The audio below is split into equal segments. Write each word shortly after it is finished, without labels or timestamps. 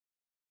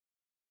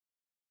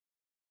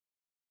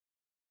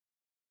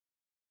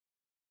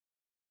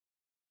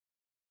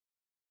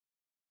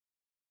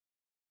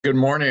Good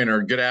morning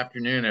or good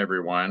afternoon,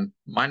 everyone.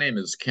 My name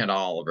is Kent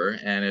Oliver,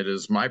 and it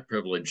is my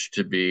privilege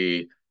to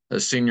be a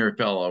senior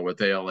fellow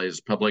with ALA's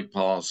Public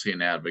Policy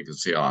and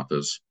Advocacy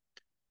Office,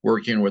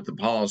 working with the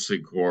Policy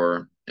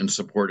Corps in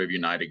support of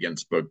Unite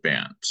Against Book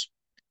Bans.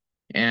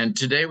 And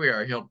today we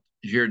are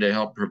here to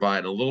help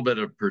provide a little bit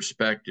of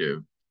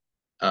perspective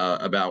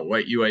about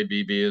what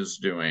UABB is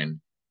doing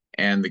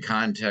and the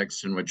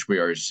context in which we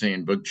are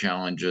seeing book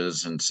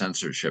challenges and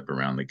censorship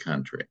around the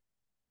country,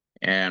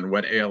 and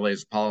what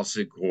ALA's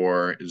Policy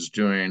Corps is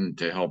doing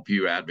to help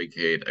you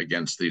advocate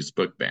against these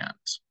book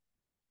bans.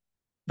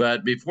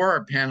 But before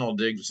our panel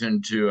digs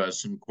into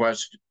some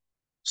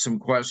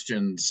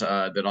questions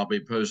that I'll be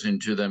posing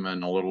to them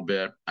in a little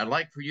bit, I'd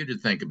like for you to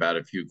think about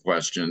a few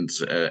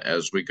questions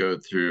as we go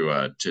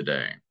through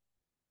today.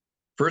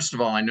 First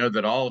of all, I know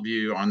that all of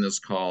you on this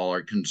call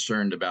are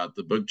concerned about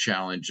the book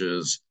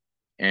challenges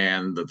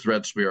and the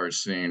threats we are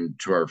seeing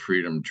to our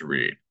freedom to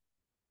read.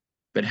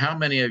 But how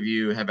many of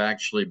you have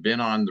actually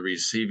been on the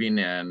receiving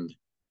end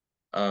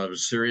of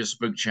serious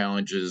book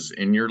challenges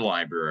in your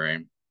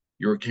library,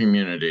 your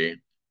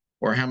community,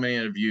 or how many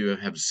of you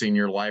have seen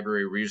your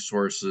library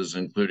resources,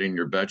 including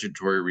your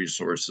budgetary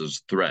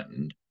resources,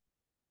 threatened,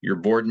 your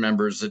board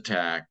members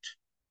attacked,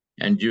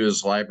 and you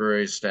as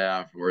library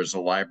staff or as a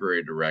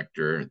library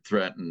director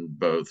threatened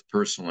both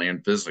personally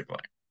and physically?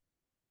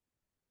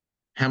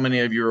 How many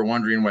of you are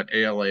wondering what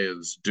ALA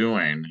is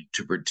doing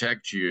to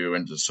protect you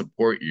and to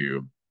support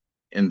you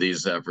in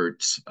these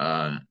efforts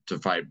to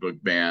fight book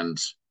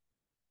bans?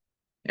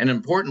 And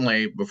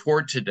importantly,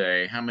 before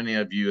today, how many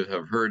of you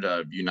have heard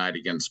of Unite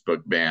Against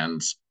Book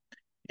Bans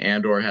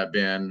and or have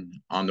been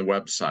on the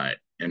website?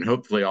 And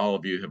hopefully all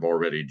of you have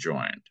already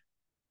joined.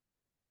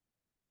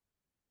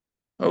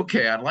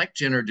 Okay, I'd like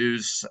to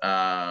introduce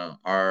our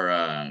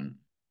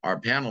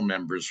panel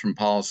members from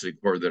Policy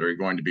Corps that are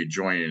going to be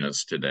joining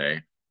us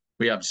today.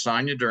 We have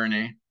Sonia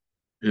Durney,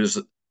 who's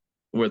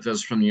with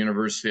us from the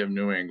University of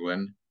New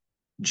England,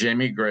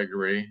 Jamie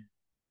Gregory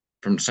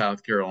from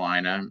South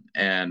Carolina,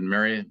 and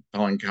Mary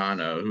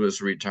Pelencano, who is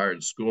a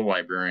retired school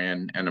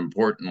librarian and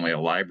importantly, a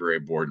library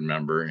board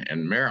member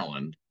in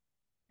Maryland,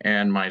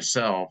 and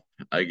myself,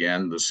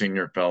 again, the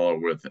senior fellow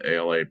with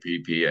ALA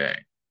PPA.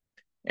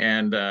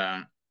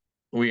 And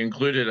we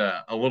included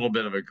a little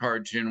bit of a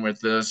cartoon with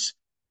this.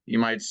 You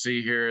might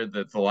see here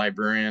that the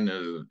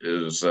librarian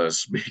is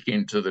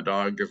speaking to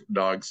the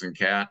dogs and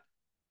cat.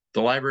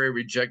 The library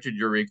rejected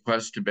your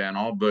request to ban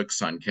all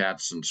books on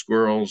cats and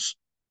squirrels,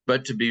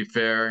 but to be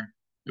fair,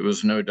 it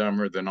was no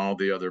dumber than all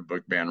the other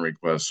book ban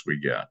requests we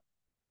get.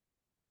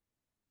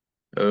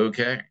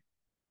 Okay.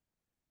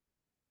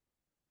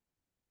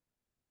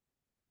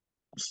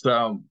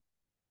 So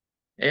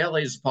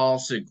ALA's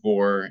Policy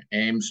Corps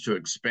aims to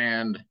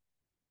expand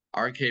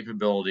our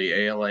capability,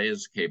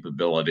 ALA's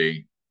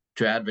capability,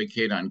 to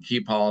advocate on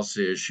key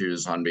policy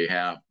issues on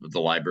behalf of the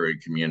library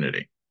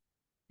community.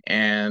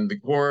 And the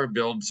Corps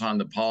builds on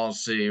the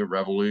Policy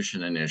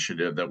Revolution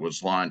initiative that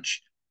was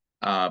launched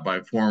by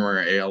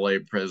former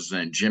ALA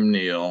President Jim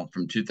Neal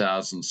from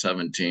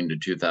 2017 to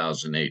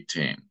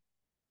 2018.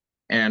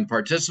 And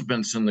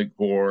participants in the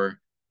Corps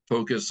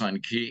focus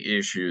on key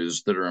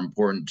issues that are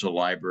important to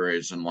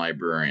libraries and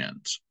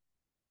librarians.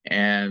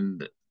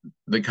 And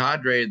the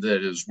cadre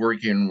that is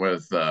working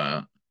with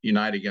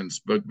Unite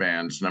Against Book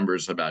Bans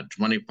numbers about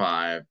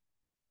 25,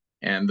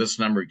 and this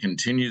number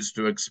continues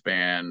to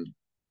expand.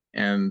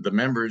 And the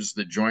members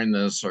that join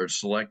this are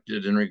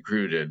selected and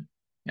recruited,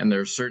 and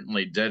they're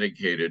certainly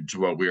dedicated to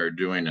what we are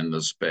doing in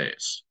this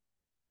space.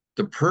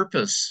 The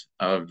purpose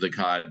of the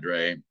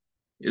cadre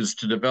is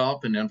to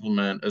develop and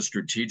implement a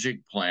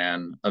strategic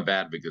plan of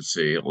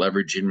advocacy,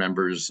 leveraging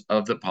members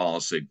of the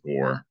Policy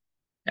Corps,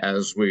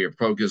 as we are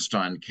focused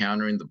on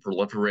countering the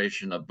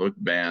proliferation of book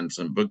bans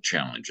and book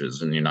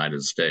challenges in the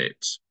United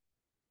States.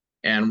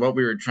 And what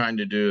we were trying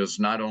to do is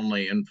not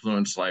only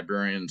influence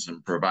librarians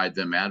and provide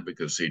them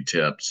advocacy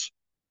tips,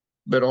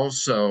 but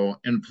also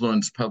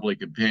influence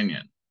public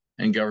opinion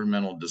and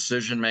governmental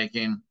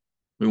decision-making.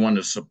 We want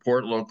to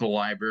support local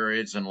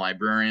libraries and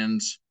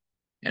librarians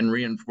and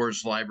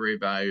reinforce library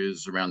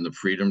values around the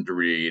freedom to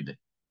read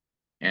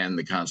and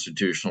the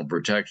constitutional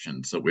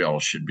protections that we all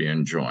should be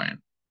enjoying.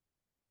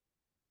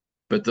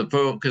 But the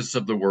focus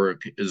of the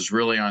work is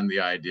really on the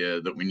idea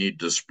that we need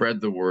to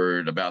spread the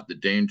word about the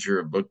danger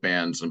of book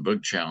bans and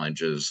book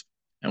challenges.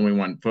 And we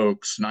want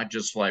folks, not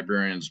just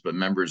librarians, but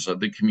members of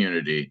the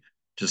community,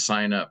 to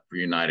sign up for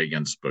Unite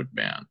Against Book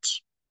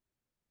Bans.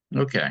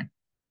 Okay.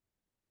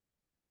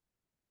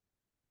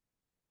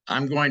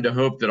 I'm going to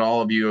hope that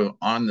all of you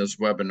on this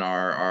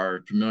webinar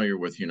are familiar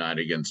with Unite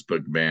Against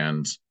Book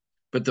Bans,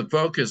 but the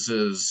focus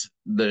is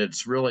that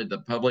it's really the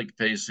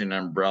public-facing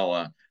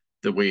umbrella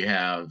that we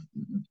have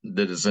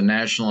that is a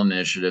national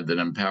initiative that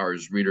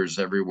empowers readers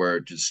everywhere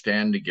to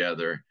stand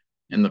together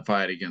in the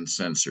fight against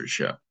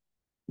censorship.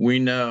 We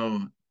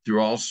know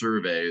through all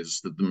surveys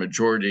that the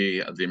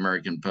majority of the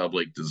American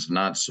public does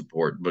not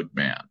support book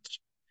bans.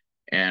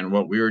 And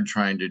what we are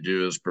trying to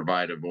do is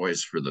provide a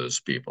voice for those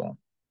people.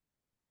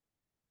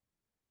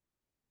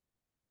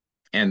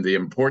 And the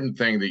important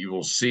thing that you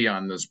will see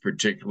on this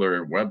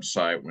particular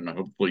website, when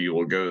hopefully you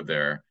will go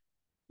there,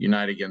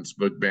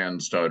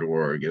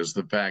 uniteagainstbookbans.org, is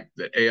the fact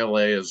that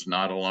ALA is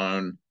not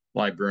alone,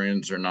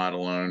 librarians are not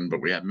alone,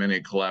 but we have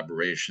many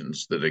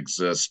collaborations that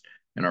exist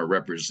and are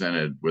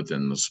represented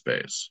within the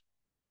space.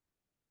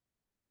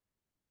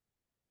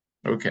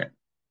 Okay.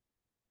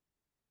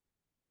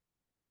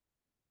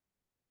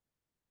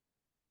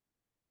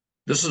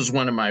 This is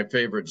one of my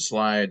favorite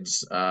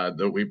slides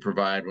that we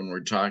provide when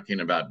we're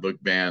talking about book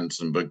bans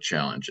and book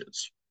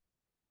challenges.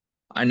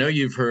 I know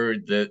you've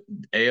heard that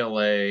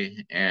ALA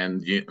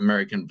and the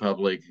American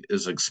public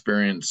is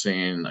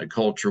experiencing a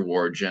culture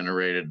war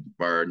generated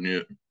by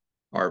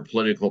our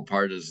political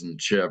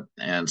partisanship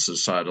and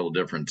societal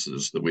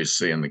differences that we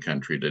see in the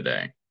country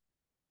today.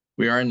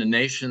 We are in a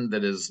nation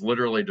that is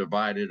literally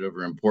divided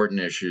over important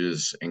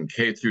issues in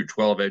K through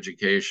 12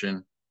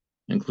 education,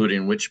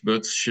 including which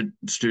books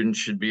students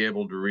should be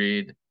able to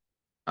read.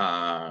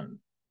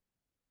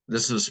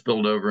 This has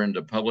spilled over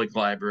into public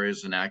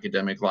libraries and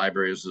academic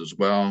libraries as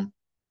well.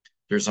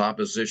 There's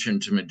opposition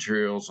to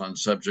materials on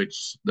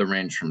subjects that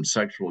range from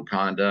sexual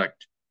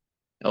conduct,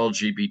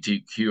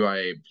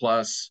 LGBTQIA+,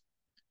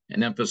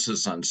 an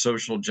emphasis on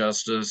social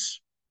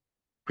justice,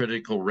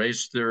 critical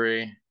race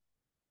theory,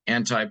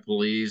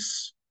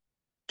 anti-police,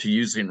 to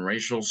using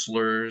racial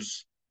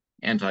slurs,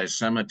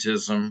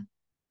 anti-Semitism,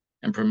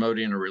 and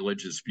promoting a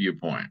religious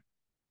viewpoint.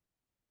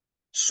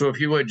 So if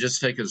you would just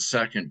take a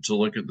second to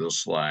look at this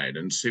slide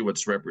and see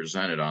what's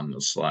represented on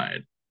the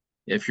slide.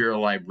 If you're a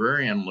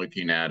librarian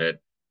looking at it,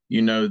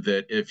 you know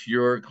that if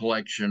your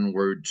collection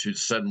were to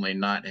suddenly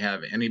not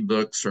have any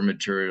books or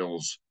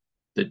materials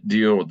that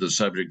deal with the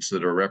subjects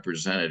that are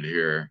represented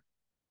here,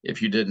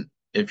 if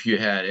you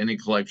had any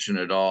collection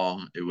at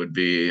all, it would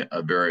be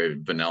a very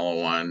vanilla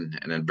one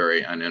and a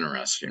very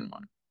uninteresting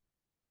one.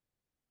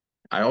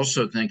 I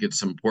also think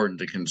it's important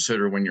to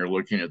consider when you're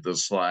looking at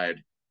this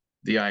slide,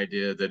 the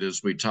idea that as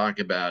we talk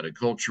about a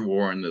culture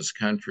war in this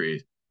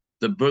country,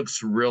 the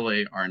books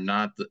really are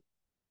not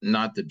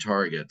the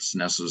targets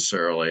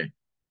necessarily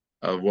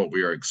of what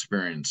we are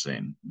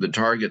experiencing. The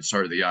targets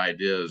are the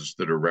ideas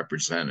that are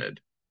represented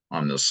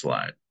on this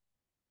slide.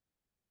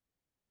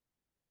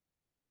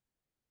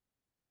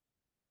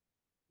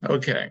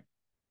 Okay.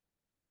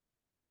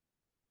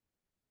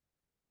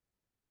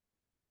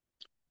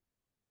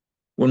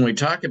 When we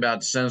talk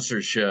about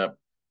censorship,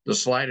 the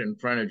slide in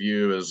front of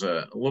you is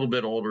a little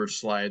bit older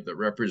slide that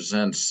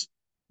represents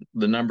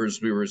the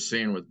numbers we were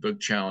seeing with book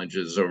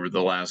challenges over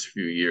the last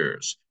few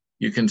years.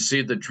 You can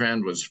see the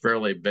trend was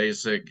fairly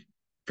basic,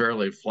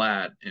 fairly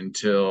flat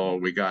until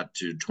we got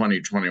to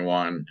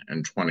 2021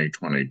 and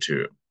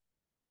 2022.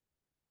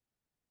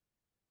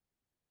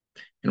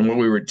 And what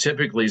we were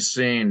typically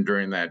seeing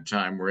during that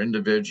time were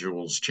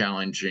individuals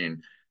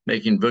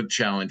making book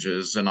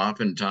challenges, and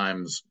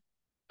oftentimes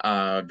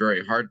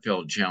very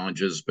heartfelt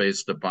challenges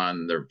based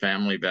upon their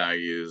family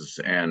values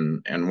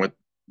and what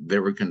they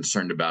were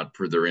concerned about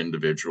for their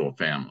individual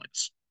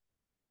families.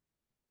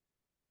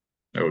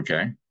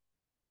 Okay.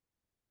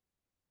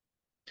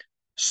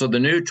 So the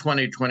new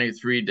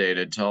 2023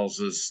 data tells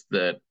us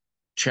that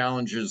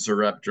challenges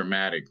are up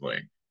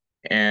dramatically.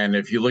 And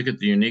if you look at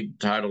the unique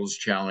titles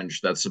challenge,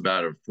 that's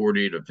about a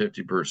 40 to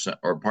 50%,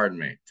 or pardon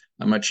me,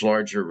 a much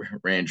larger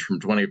range from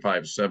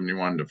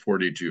 2571 to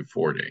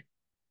 4240.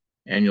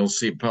 And you'll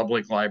see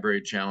public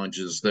library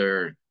challenges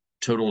there,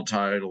 total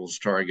titles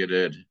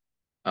targeted,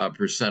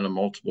 percent of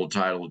multiple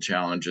title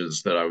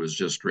challenges that I was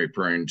just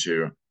referring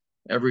to.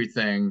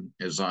 Everything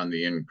is on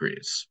the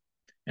increase.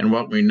 And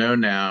what we know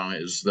now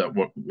is that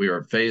what we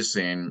are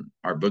facing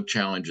are book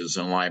challenges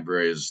in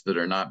libraries that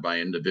are not by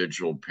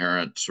individual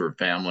parents or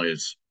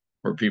families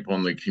or people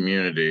in the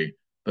community,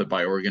 but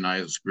by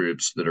organized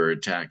groups that are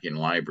attacking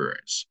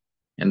libraries.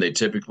 And they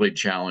typically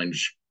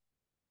challenge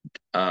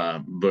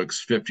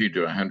books 50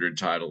 to 100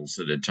 titles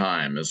at a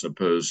time, as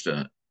opposed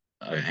to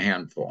a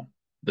handful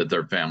that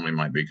their family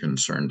might be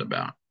concerned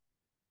about.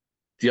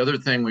 The other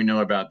thing we know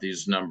about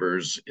these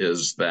numbers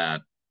is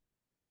that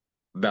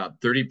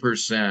about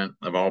 30%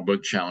 of all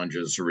book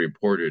challenges are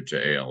reported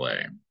to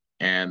ALA.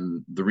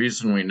 And the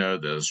reason we know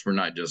this, we're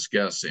not just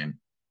guessing,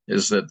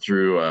 is that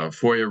through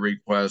FOIA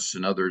requests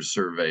and other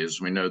surveys,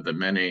 we know that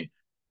many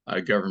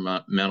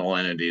governmental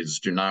entities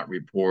do not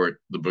report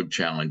the book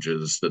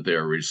challenges that they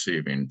are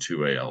receiving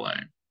to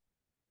ALA.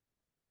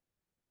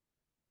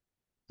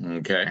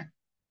 Okay.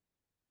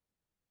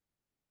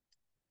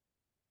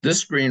 This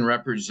screen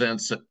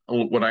represents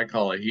what I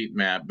call a heat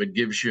map, but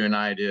gives you an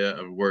idea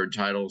of where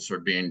titles are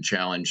being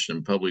challenged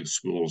in public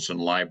schools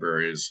and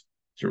libraries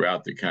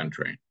throughout the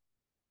country.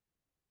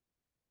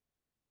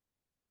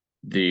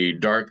 The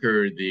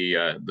darker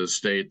the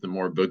state, the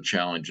more book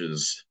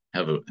challenges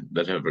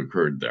that have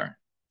occurred there.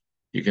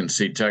 You can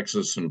see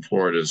Texas and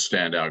Florida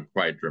stand out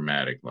quite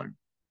dramatically.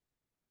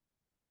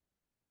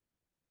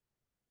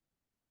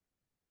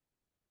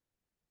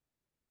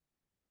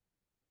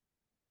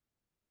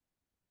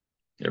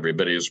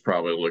 Everybody is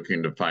probably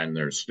looking to find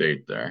their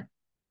state there.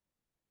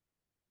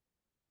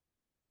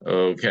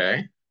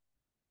 Okay.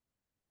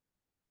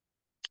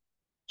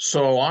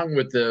 So along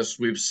with this,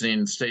 we've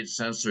seen state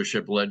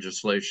censorship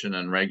legislation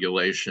and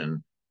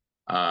regulation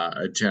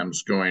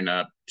attempts going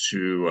up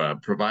to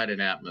provide an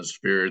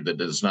atmosphere that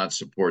does not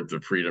support the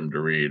freedom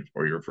to read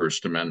or your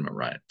First Amendment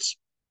rights.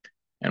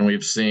 And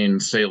we've seen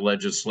state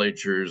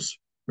legislatures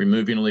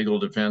removing legal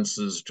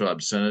defenses to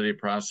obscenity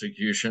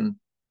prosecution,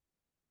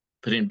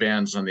 putting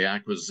bans on the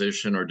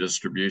acquisition or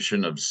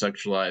distribution of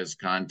sexualized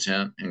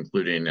content,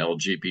 including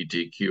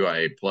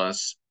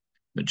LGBTQIA+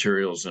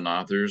 materials and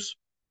authors,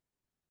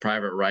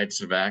 private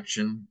rights of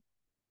action,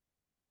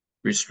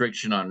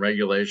 restriction on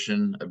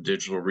regulation of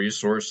digital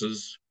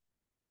resources,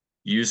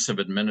 use of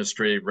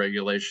administrative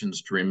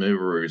regulations to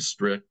remove or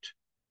restrict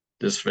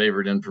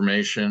disfavored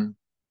information,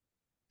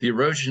 the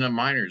erosion of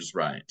minors'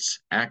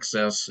 rights,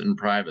 access and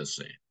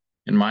privacy,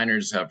 and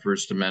minors have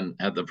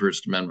the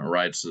First Amendment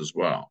rights as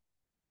well,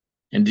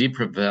 and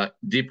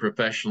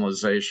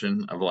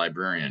deprofessionalization of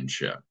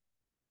librarianship.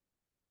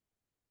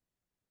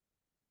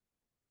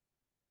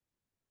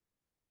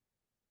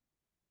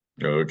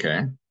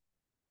 Okay.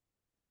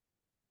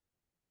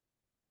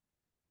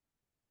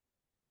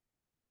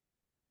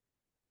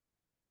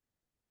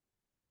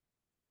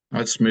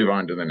 Let's move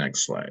on to the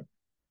next slide.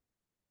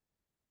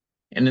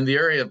 And in the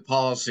area of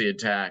policy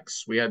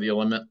attacks, we have the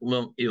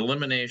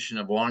elimination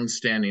of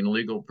longstanding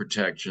legal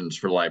protections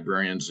for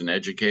librarians and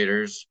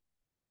educators,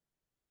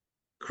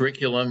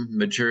 curriculum,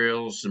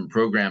 materials, and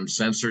program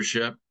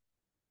censorship,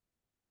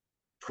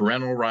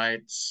 parental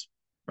rights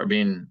are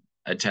being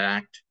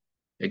attacked,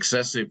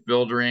 excessive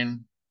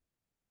filtering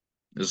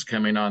is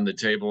coming on the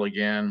table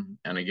again,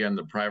 and again,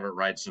 the private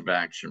rights of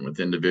action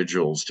with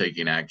individuals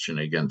taking action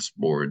against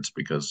boards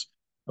because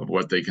of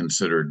what they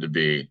consider to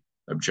be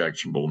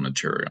objectionable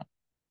material.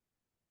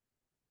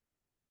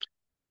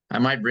 I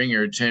might bring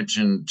your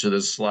attention to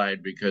this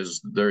slide because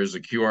there is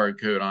a QR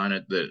code on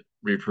it that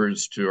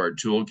refers to our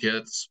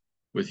toolkits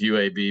with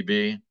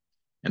UABB,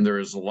 and there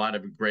is a lot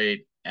of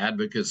great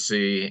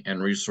advocacy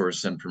and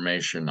resource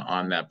information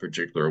on that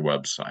particular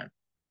website.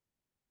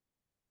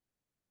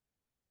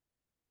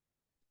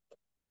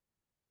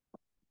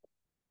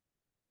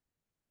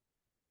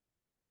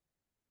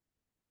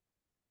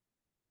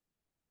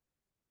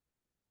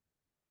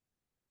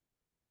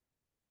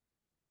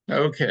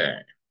 Okay.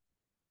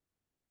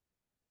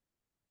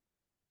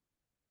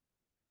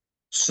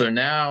 So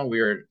now we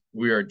are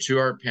to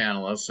our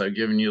panelists. I've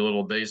given you a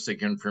little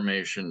basic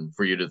information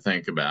for you to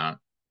think about.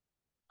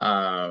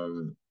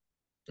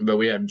 But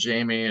we have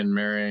Jamie and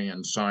Mary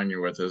and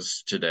Sonia with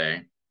us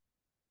today.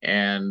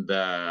 And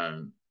I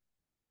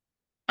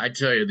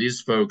tell you, these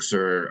folks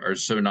are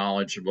so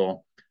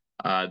knowledgeable.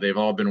 They've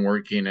all been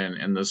working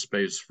in this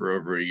space for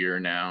over a year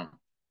now.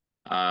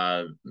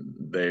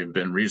 They've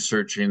been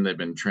researching, they've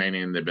been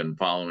training, they've been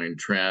following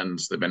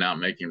trends, they've been out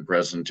making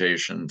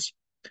presentations.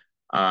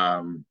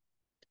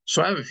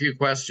 So I have a few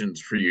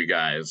questions for you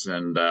guys,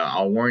 and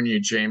I'll warn you,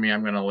 Jamie,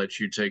 I'm going to let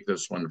you take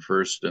this one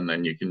first, and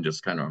then you can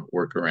just kind of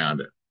work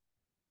around it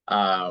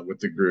with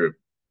the group.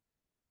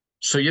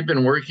 So you've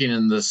been working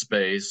in this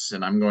space,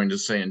 and I'm going to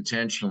say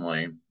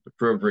intentionally,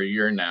 for over a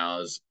year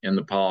now, is in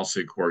the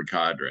Policy Corps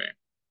Cadre.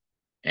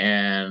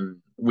 And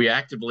we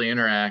actively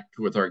interact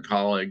with our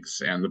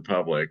colleagues and the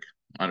public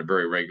on a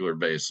very regular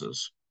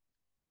basis.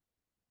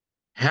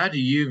 How do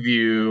you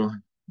view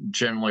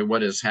generally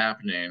what is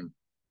happening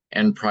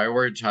and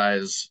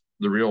prioritize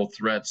the real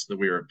threats that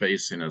we are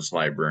facing as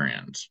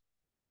librarians?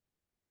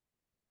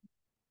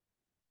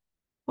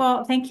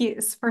 Well, thank you.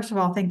 First of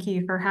all, thank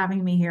you for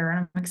having me here. And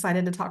I'm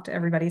excited to talk to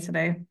everybody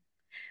today.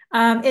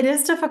 It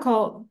is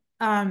difficult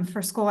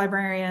for school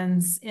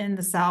librarians in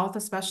the South,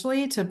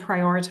 especially, to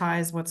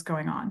prioritize what's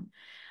going on.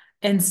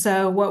 And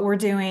so what we're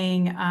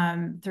doing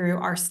through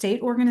our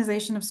state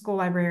organization of school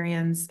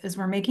librarians is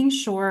we're making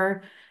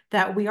sure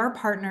that we are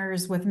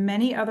partners with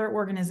many other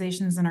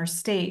organizations in our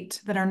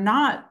state that are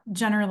not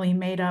generally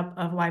made up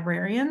of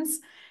librarians,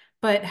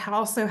 but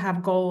also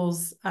have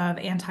goals of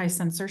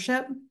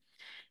anti-censorship.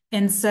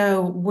 And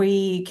so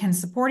we can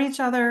support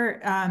each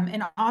other,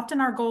 and often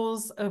our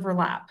goals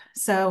overlap.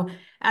 So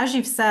as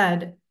you've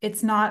said,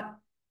 it's not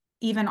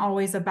even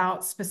always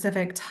about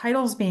specific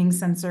titles being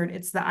censored.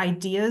 It's the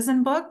ideas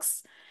in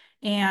books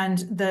and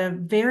the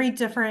very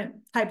different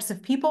types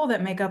of people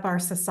that make up our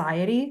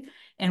society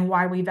and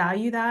why we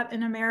value that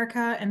in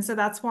America. And so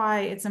that's why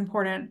it's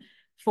important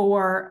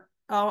for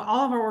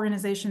all of our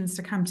organizations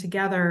to come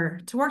together,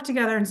 to work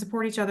together and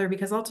support each other,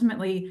 because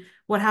ultimately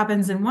what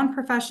happens in one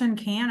profession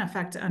can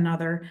affect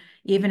another,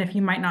 even if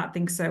you might not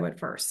think so at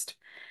first.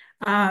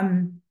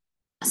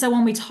 So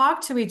when we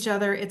talk to each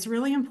other, it's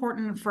really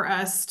important for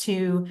us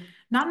to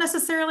not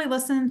necessarily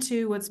listen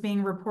to what's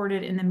being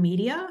reported in the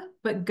media,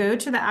 but go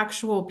to the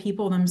actual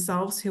people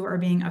themselves who are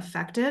being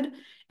affected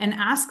and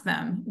ask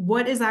them,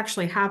 what is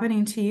actually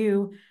happening to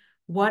you?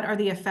 What are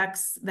the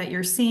effects that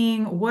you're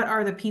seeing? What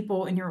are the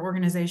people in your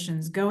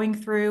organizations going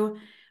through?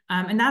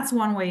 And that's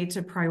one way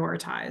to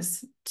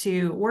prioritize,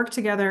 to work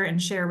together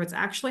and share what's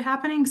actually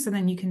happening, so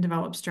then you can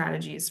develop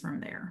strategies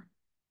from there.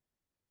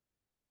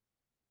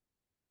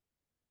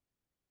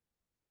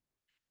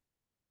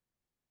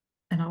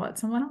 And I'll let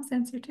someone else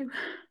answer too.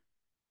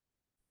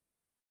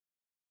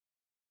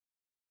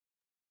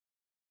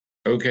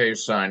 Okay,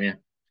 Sonia.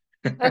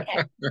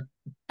 Okay.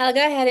 I'll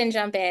go ahead and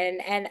jump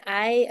in. And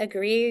I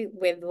agree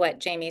with what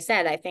Jamie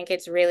said. I think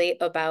it's really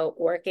about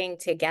working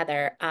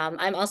together.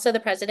 I'm also the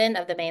president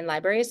of the Maine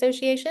Library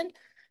Association.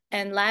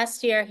 And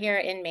last year here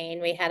in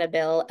Maine, we had a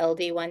bill,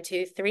 LD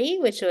 123,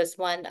 which was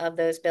one of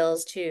those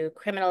bills to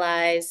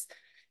criminalize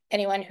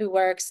anyone who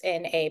works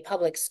in a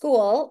public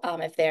school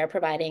if they're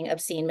providing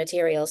obscene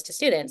materials to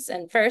students.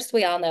 And first,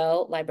 we all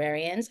know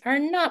librarians are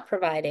not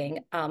providing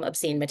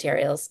obscene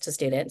materials to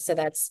students. So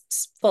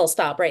that's full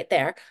stop right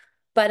there.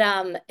 But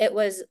it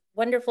was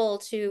wonderful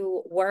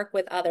to work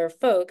with other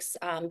folks.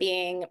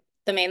 Being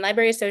the Maine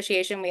Library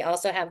Association, we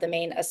also have the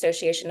Maine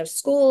Association of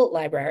School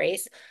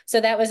Libraries. So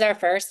that was our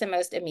first and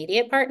most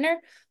immediate partner.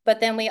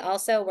 But then we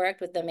also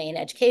worked with the Maine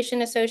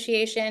Education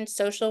Association,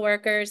 social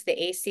workers, the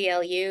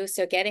ACLU.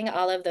 So getting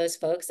all of those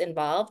folks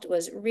involved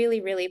was really,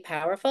 really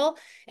powerful.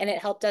 And it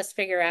helped us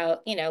figure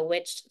out,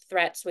 which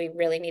threats we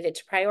really needed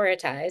to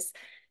prioritize.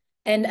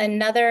 And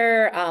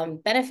another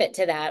benefit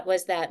to that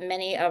was that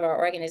many of our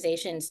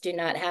organizations do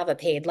not have a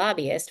paid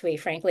lobbyist. We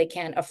frankly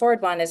can't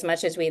afford one as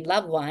much as we'd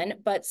love one,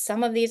 but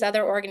some of these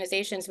other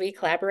organizations we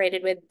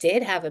collaborated with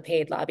did have a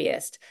paid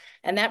lobbyist.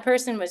 And that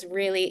person was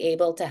really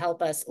able to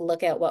help us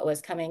look at what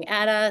was coming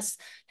at us,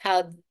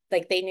 how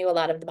they knew a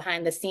lot of the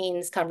behind the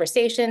scenes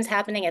conversations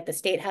happening at the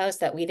State House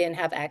that we didn't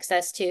have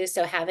access to.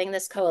 So having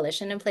this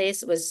coalition in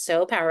place was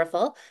so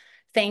powerful.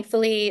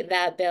 Thankfully,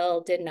 that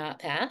bill did not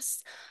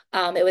pass.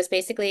 It was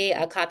basically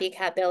a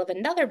copycat bill of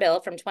another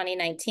bill from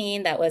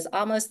 2019 that was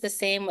almost the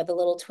same with a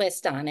little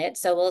twist on it.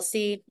 So we'll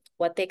see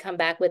what they come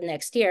back with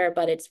next year,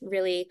 but it's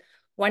really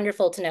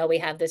wonderful to know we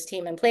have this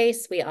team in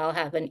place. We all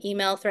have an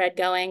email thread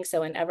going.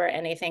 So whenever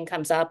anything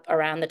comes up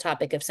around the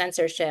topic of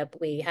censorship,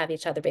 we have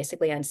each other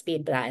basically on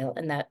speed dial,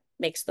 and that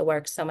makes the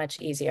work so much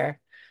easier.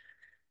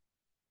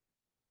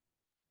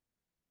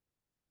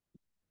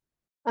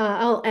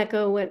 I'll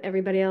echo what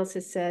everybody else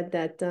has said,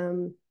 that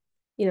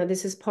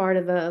this is part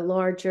of a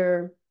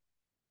larger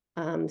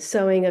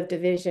sowing of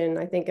division,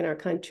 I think, in our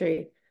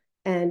country.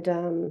 And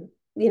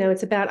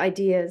it's about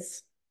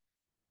ideas,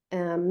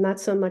 not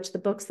so much the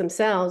books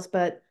themselves,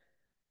 but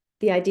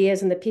the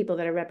ideas and the people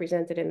that are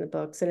represented in the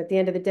books. And at the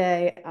end of the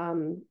day,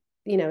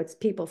 it's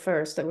people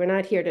first. So we're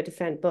not here to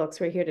defend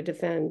books. We're here to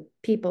defend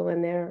people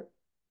and their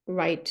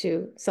right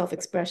to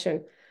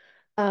self-expression.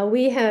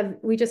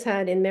 We just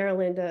had in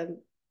Maryland a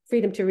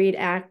Freedom to Read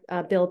Act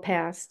bill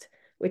passed,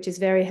 which is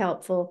very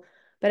helpful.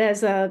 But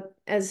as a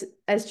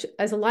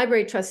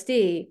library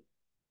trustee,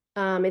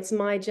 it's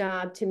my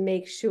job to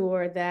make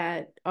sure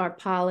that our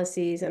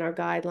policies and our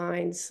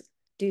guidelines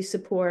do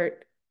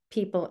support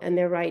people and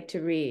their right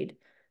to read.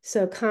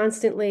 So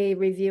constantly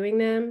reviewing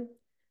them,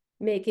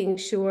 making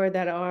sure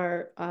that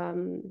our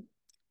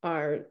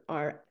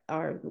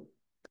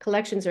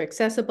collections are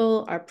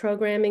accessible, our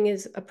programming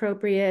is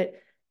appropriate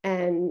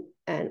and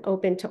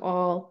open to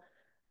all,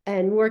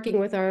 and working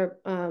with our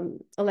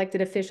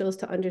elected officials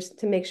to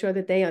make sure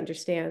that they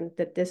understand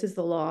that this is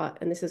the law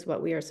and this is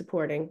what we are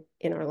supporting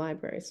in our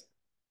libraries.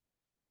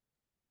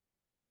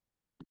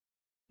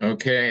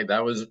 Okay,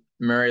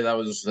 Mary, that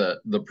was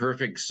the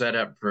perfect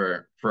setup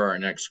for our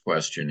next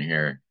question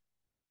here.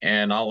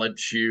 And I'll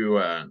let you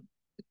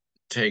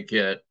take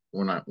it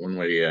when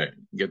we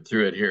get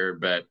through it here.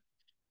 But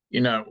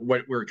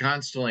what we're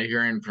constantly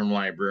hearing from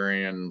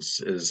librarians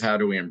is, how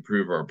do we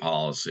improve our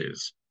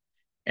policies?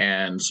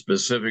 And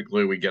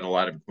specifically, we get a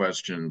lot of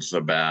questions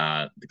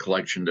about the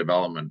collection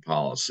development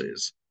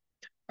policies,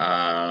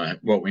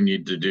 what we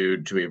need to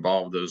do to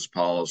evolve those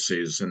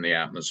policies in the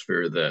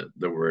atmosphere that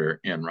we're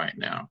in right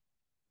now.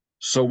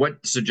 So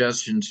what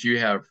suggestions do you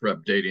have for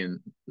updating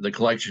the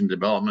collection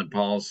development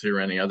policy, or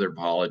any other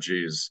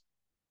policies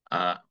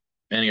that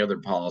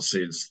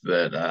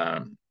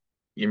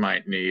you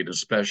might need,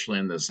 especially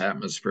in this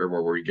atmosphere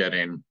where we're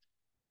getting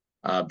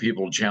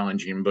people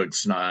challenging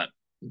books not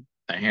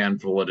a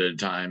handful at a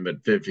time,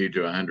 but 50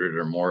 to 100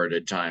 or more at a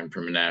time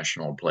from a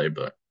national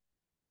playbook?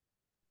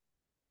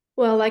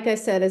 Well, like I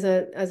said, as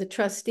a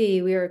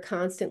trustee, we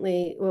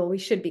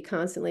should be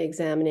constantly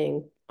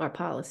examining our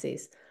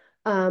policies.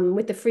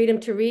 With the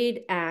Freedom to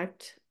Read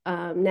Act,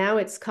 now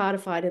it's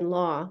codified in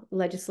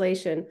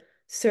legislation,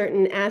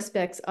 certain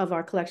aspects of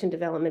our collection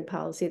development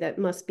policy that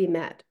must be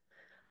met.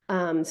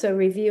 So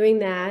reviewing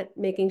that,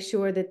 making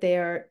sure that they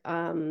are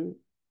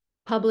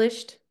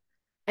published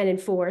and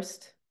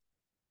enforced.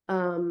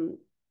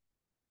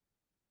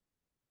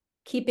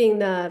 Keeping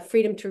the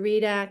Freedom to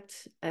Read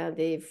Act,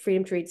 the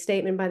Freedom to Read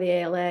Statement by the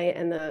ALA,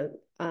 and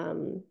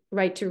the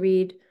Right to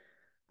Read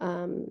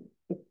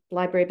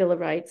Library Bill of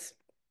Rights.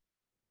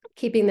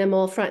 Keeping them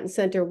all front and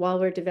center while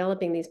we're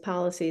developing these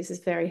policies is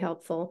very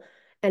helpful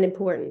and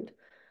important.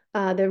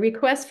 The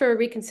request for a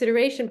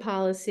reconsideration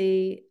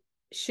policy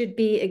should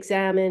be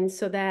examined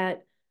so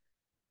that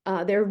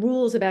there are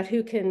rules about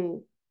who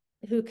can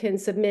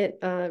submit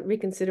a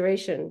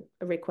reconsideration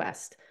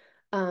request.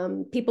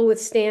 People with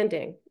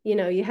standing,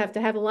 you have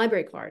to have a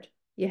library card.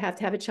 You have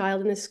to have a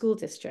child in the school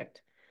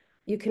district.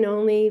 You can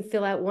only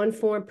fill out one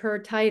form per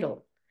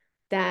title.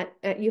 That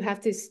you have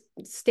to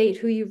state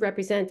who you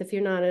represent if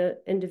you're not an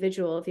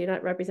individual. If you're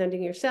not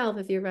representing yourself,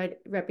 if you're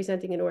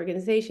representing an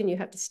organization, you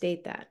have to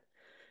state that.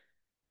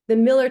 The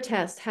Miller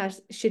test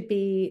should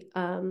be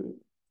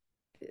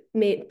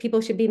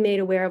people should be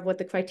made aware of what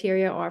the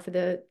criteria are for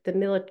the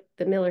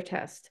Miller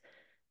test.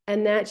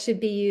 And that should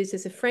be used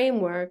as a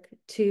framework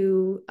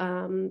to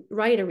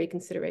write a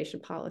reconsideration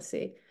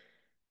policy.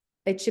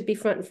 It should be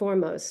front and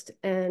foremost.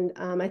 And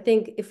I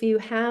think if you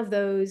have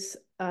those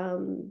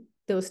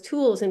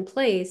tools in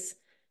place,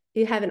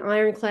 you have an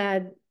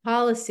ironclad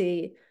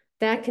policy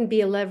that can be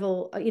a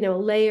level, a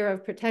layer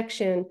of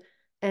protection,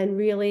 and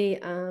really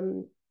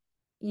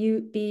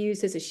be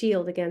used as a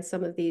shield against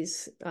some of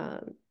these,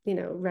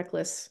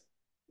 reckless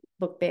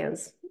book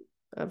bans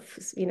of,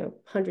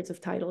 hundreds of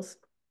titles.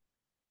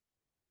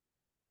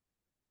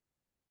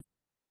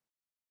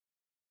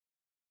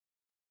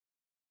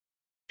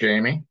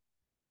 Jamie?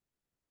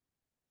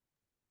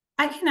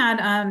 I can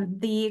add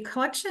the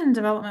collection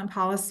development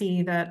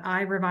policy that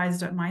I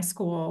revised at my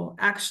school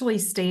actually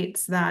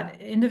states that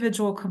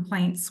individual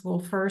complaints will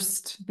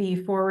first be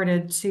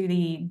forwarded to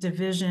the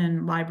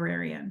division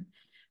librarian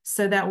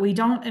so that we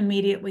don't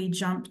immediately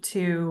jump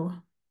to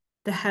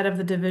the head of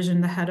the division,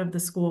 the head of the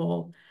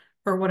school,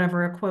 or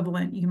whatever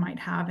equivalent you might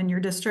have in your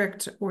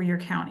district or your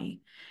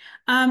county.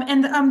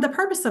 And the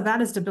purpose of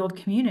that is to build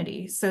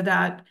community so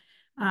that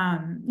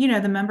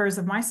the members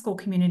of my school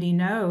community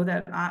know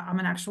that I'm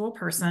an actual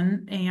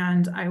person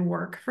and I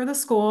work for the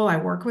school, I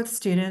work with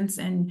students,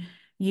 and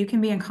you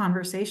can be in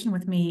conversation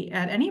with me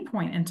at any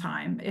point in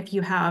time if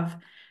you have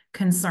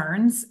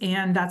concerns.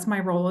 And that's my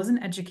role as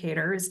an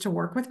educator, is to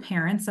work with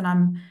parents, and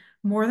I'm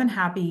more than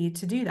happy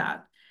to do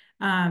that.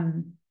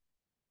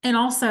 And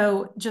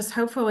also just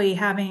hopefully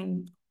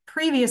having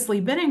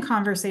previously been in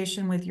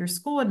conversation with your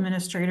school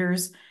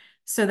administrators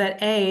so that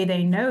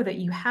they know that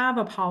you have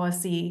a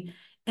policy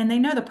and they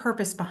know the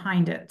purpose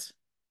behind it.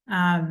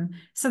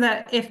 So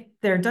that if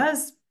there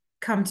does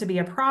come to be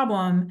a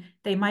problem,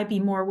 they might be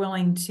more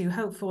willing to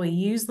hopefully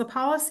use the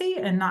policy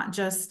and not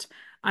just,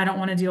 I don't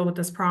want to deal with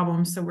this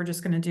problem, so we're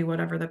just going to do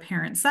whatever the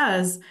parent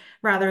says,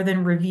 rather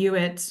than review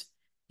it,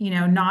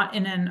 not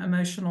in an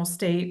emotional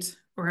state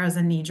or as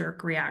a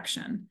knee-jerk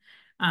reaction.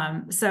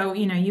 So,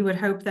 you would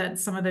hope that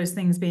some of those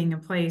things being in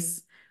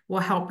place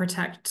will help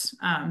protect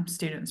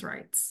students'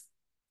 rights.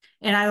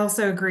 And I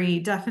also agree,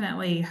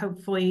 definitely,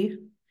 hopefully,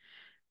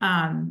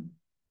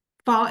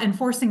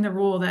 enforcing the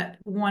rule that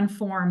one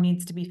form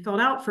needs to be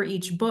filled out for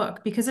each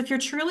book, because if you're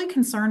truly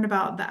concerned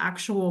about the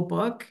actual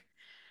book,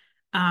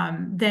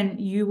 then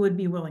you would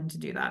be willing to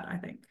do that, I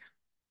think.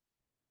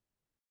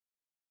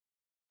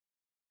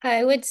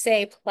 I would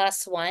say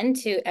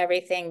 +1 to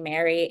everything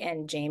Mary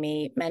and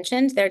Jamie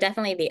mentioned. They're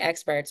definitely the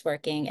experts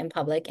working in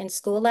public and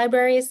school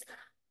libraries.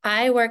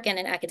 I work in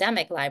an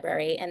academic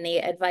library, and the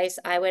advice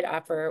I would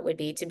offer would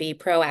be to be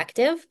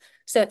proactive.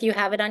 So if you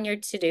have it on your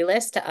to-do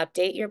list to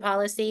update your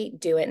policy,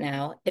 do it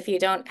now. If you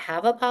don't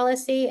have a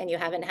policy and you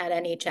haven't had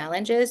any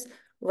challenges,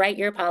 write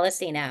your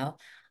policy now.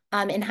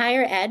 In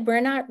higher ed,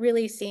 we're not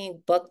really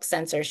seeing book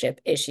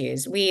censorship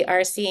issues. We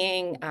are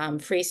seeing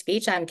free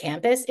speech on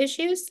campus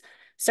issues,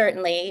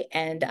 certainly,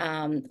 and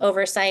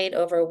oversight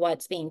over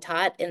what's being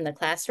taught in the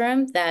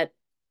classroom that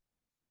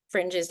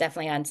fringes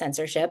definitely on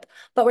censorship,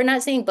 but we're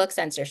not seeing book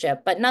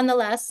censorship. But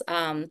nonetheless,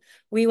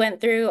 we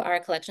went through our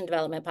collection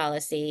development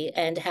policy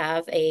and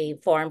have a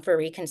form for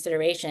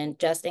reconsideration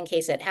just in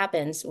case it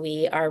happens.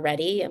 We are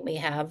ready and we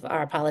have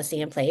our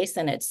policy in place,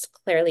 and it's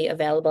clearly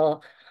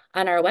available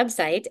on our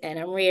website. And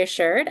I'm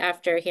reassured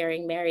after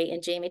hearing Mary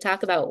and Jamie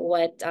talk about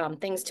what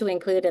things to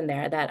include in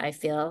there that I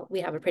feel we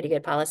have a pretty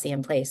good policy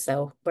in place.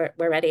 So we're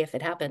ready if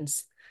it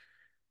happens.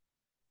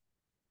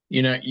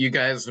 You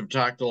guys have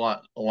talked a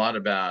lot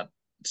about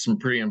some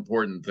pretty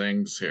important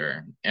things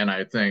here. And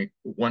I think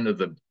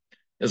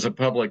as a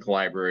public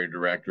library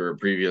director, a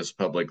previous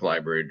public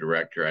library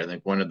director, I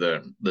think one of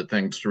the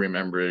things to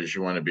remember is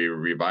you want to be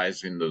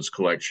revising those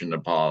collection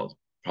of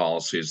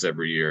policies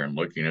every year and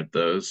looking at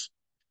those.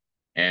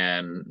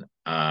 And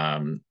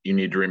you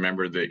need to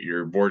remember that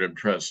your board of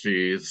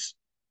trustees,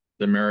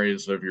 the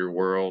Marys of your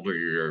world,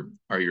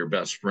 are your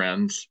best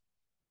friends.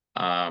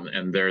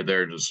 And they're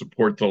there to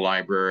support the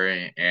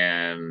library,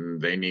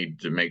 and you need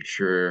to make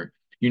sure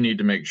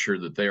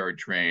that they are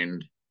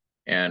trained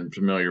and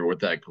familiar with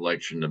that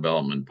collection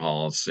development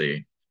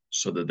policy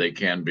so that they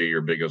can be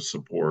your biggest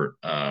support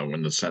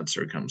when the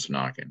censor comes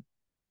knocking.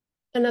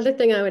 Another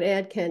thing I would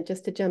add, Ken,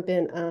 just to jump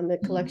in on the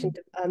collection,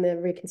 on the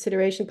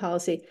reconsideration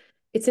policy,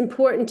 it's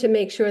important to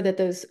make sure that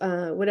those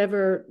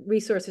whatever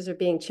resources are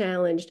being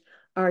challenged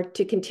are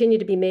to continue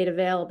to be made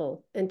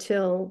available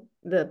until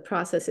the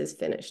process is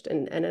finished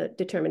and a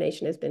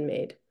determination has been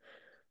made.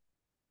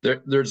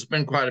 There's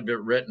been quite a bit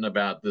written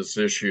about this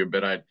issue,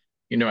 but I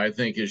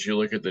think as you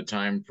look at the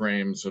time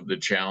frames of the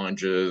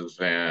challenges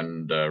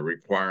and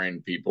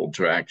requiring people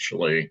to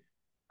actually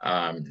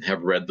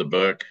have read the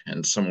book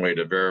and some way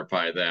to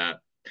verify that,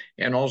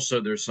 And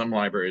also there's some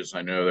libraries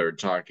I know that are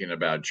talking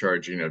about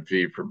charging a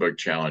fee for book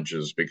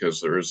challenges because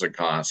there is a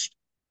cost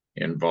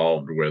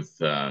involved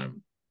with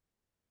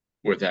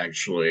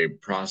actually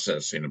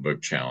processing a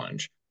book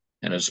challenge.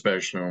 And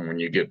especially when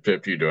you get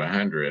 50 to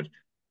 100,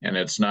 and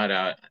it's not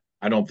out,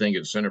 I don't think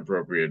it's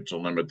inappropriate to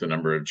limit the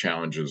number of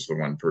challenges the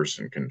one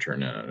person can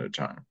turn in at a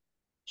time.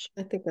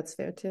 I think that's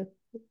fair too.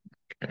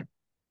 Okay,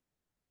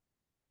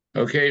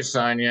 okay,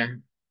 Sonia,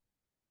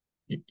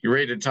 you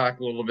ready to talk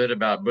a little bit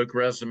about book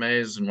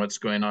resumes and what's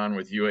going on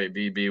with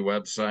UABB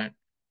website?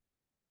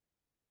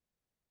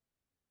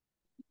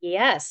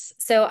 Yes,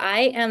 so I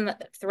am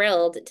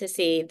thrilled to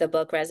see the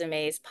book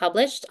resumes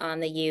published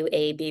on the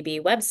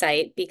UABB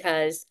website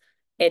because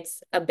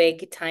it's a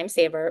big time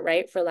saver,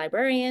 right? For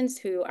librarians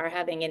who are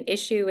having an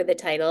issue with the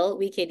title,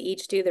 we could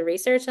each do the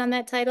research on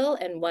that title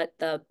and what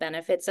the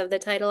benefits of the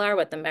title are,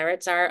 what the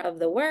merits are of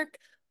the work,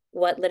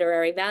 what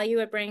literary value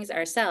it brings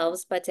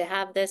ourselves. But to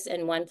have this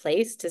in one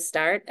place to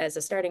start as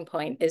a starting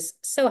point is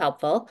so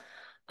helpful.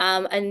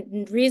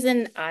 And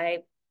reason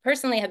I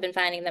personally have been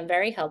finding them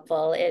very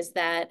helpful is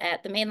that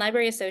at the Maine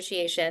Library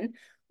Association,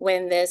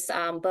 when this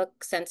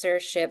book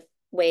censorship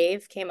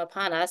wave came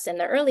upon us in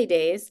the early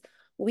days,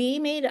 we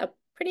made a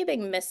pretty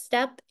big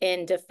misstep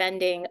in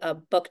defending a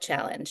book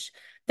challenge.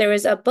 There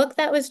was a book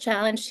that was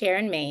challenged here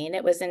in Maine.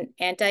 It was an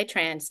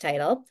anti-trans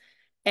title,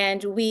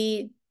 and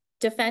we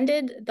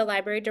defended the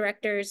library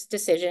director's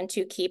decision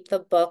to keep the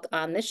book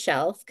on the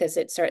shelf because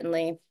it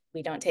certainly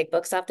we don't take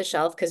books off the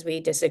shelf because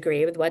we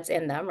disagree with what's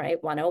in them,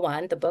 right?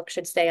 101, the book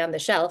should stay on the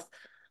shelf.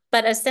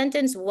 But a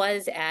sentence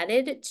was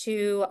added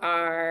to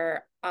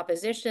our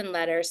opposition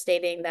letter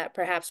stating that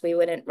perhaps we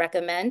wouldn't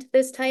recommend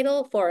this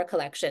title for a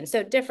collection.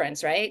 So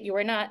difference, right? You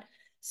were not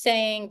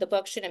saying the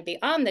book shouldn't be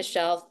on the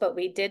shelf, but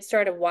we did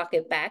sort of walk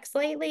it back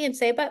slightly and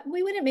say, but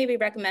we wouldn't maybe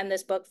recommend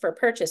this book for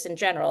purchase in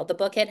general. The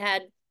book had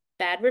had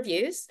bad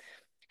reviews,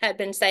 had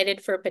been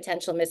cited for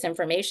potential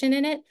misinformation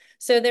in it.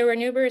 So there were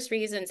numerous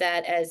reasons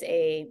that as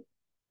a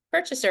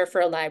purchaser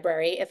for a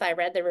library, if I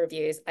read the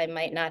reviews, I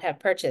might not have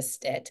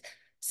purchased it.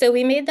 So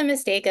we made the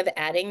mistake of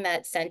adding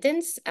that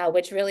sentence,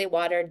 which really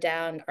watered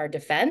down our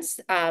defense.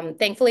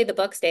 Thankfully, the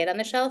book stayed on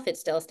the shelf. It's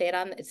still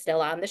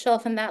on the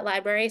shelf in that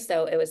library.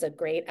 So it was a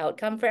great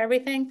outcome for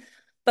everything.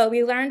 But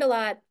we learned a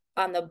lot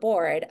on the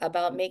board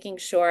about making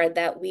sure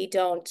that we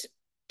don't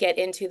get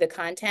into the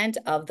content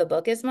of the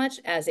book as much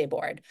as a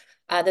board.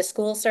 The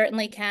school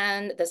certainly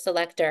can, the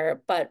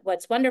selector, but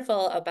what's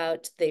wonderful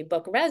about the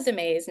book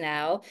resumes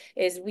now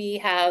is we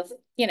have,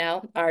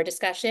 our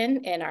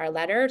discussion in our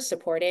letter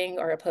supporting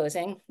or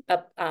opposing,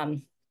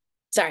 opposing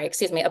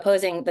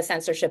the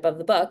censorship of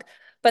the book.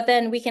 But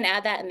then we can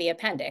add that in the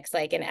appendix,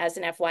 like, and as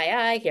an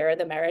FYI, here are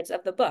the merits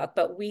of the book.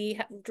 But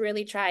we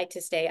really try to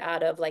stay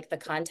out of like the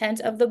content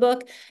of the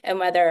book and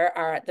whether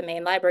the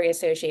Maine Library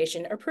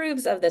Association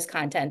approves of this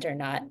content or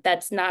not.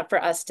 That's not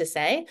for us to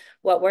say.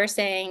 What we're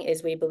saying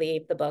is we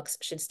believe the books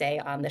should stay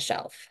on the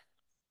shelf.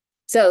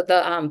 So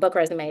the book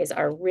resumes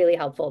are really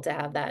helpful to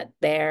have that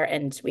there,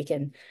 and we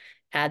can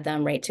add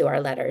them right to our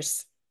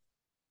letters.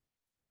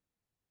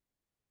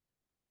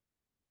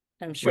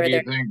 I'm sure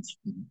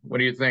What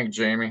do you think,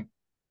 Jamie?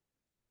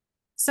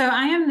 So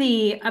I am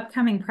the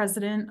upcoming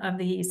president of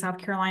the South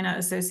Carolina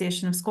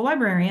Association of School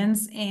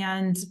Librarians,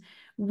 and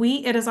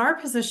it is our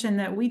position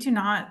that we do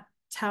not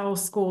tell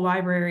school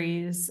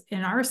libraries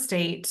in our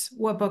state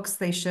what books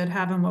they should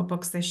have and what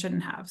books they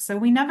shouldn't have. So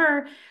we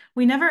never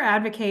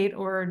advocate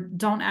or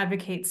don't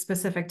advocate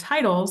specific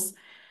titles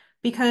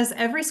because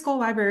every school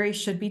library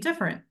should be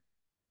different.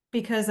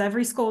 Because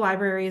every school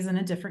library is in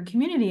a different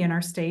community in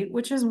our state,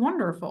 which is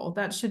wonderful.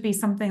 That should be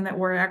something that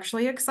we're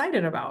actually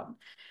excited about.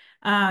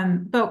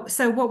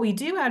 So what we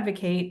do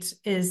advocate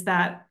is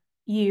that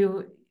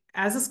you,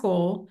 as a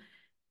school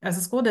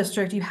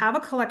district, you have a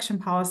collection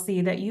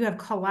policy that you have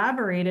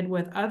collaborated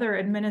with other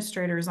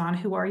administrators on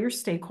who are your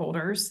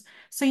stakeholders.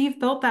 So you've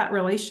built that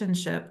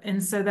relationship.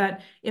 And so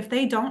that if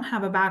they don't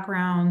have a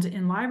background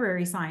in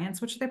library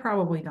science, which they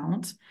probably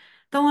don't,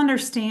 they'll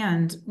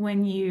understand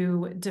when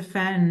you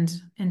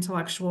defend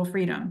intellectual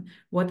freedom,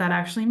 what that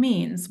actually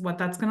means, what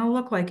that's going to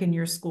look like in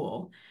your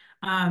school.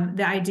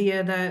 The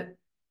idea that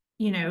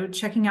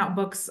checking out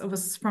books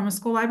from a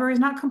school library is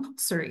not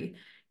compulsory.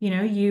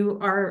 You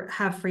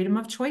have freedom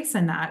of choice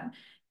in that,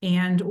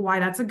 and why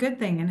that's a good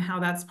thing and how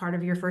that's part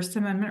of your First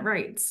Amendment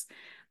rights.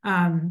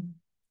 So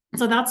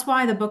that's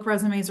why the book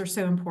resumes are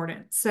so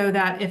important, so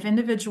that if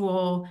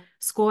individual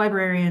school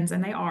librarians,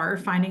 and they are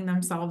finding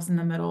themselves in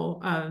the middle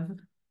of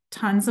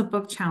tons of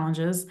book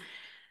challenges,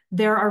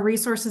 there are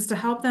resources to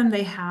help them.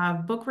 They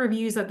have book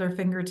reviews at their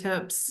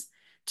fingertips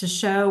to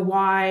show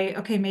why,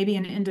 okay, maybe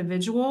an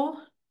individual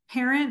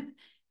parent,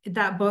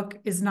 that book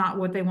is not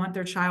what they want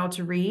their child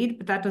to read,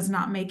 but that does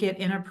not make it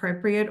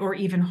inappropriate or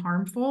even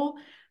harmful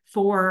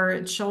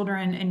for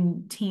children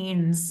and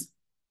teens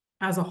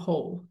as a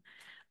whole,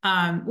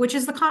 which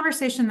is the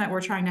conversation that we're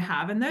trying to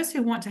have. And those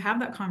who want to have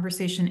that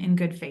conversation in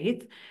good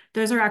faith,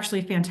 those are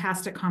actually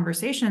fantastic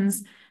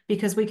conversations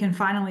because we can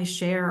finally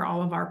share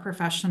all of our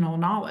professional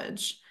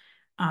knowledge.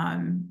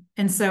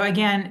 And so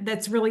again,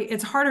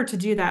 it's harder to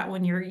do that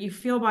when you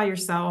feel by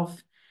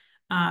yourself,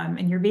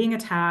 and you're being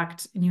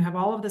attacked and you have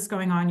all of this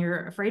going on.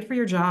 You're afraid for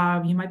your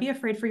job. You might be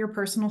afraid for your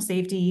personal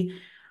safety.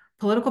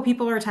 Political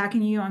people are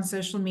attacking you on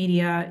social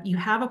media. You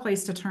have a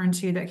place to turn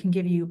to that can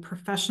give you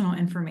professional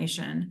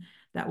information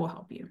that will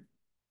help you.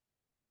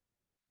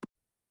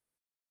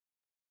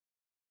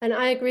 And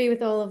I agree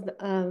with all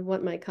of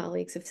what my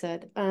colleagues have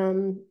said.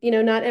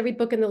 Not every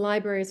book in the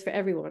library is for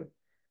everyone,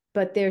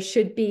 but there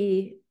should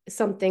be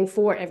something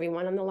for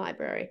everyone in the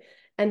library.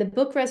 And the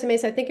book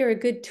resumes, I think, are a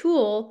good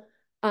tool,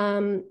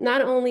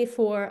 not only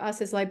for us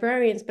as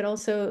librarians, but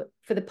also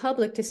for the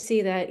public to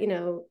see that,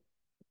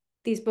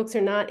 these books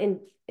are not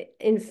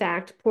in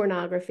fact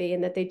pornography,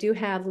 and that they do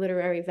have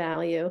literary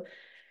value.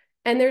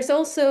 And there's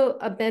also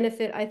a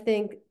benefit, I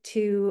think,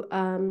 to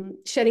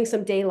shedding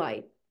some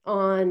daylight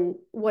on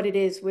what it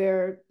is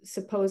we're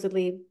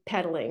supposedly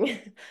peddling.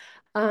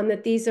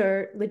 That these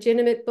are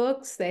legitimate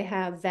books, they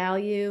have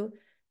value,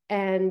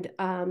 and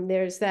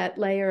there's that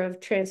layer of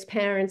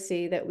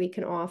transparency that we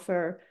can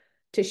offer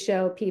to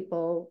show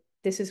people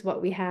this is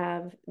what we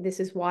have, this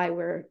is why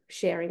we're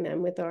sharing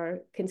them with our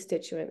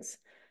constituents.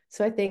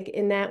 So I think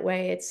in that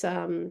way, it's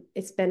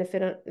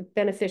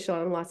beneficial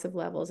on lots of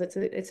levels.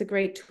 It's a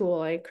great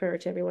tool. I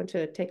encourage everyone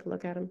to take a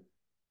look at them.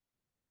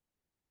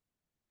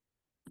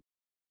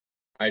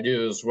 I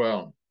do as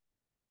well.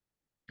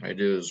 I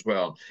do as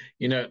well.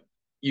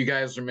 You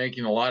guys are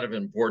making a lot of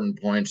important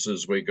points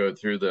as we go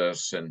through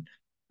this, and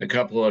a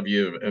couple of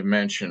you have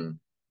mentioned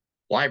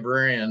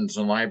librarians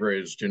and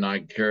libraries do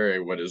not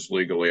carry what is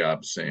legally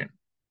obscene.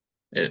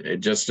 It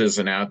just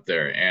isn't out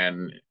there,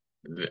 and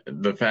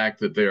the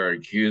fact that they are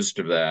accused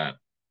of that,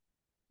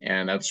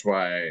 and that's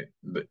why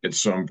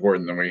it's so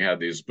important that we have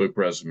these book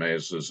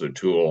resumes as a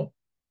tool,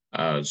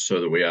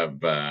 so that we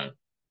have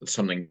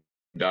something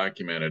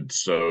documented.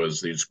 So as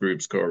these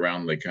groups go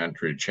around the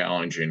country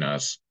challenging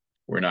us,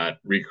 we're not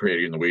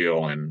recreating the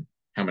wheel in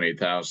how many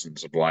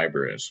thousands of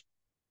libraries.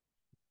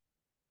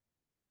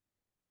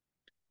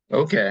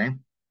 Okay.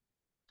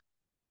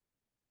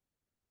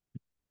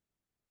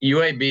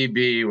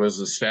 UABB has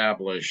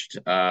established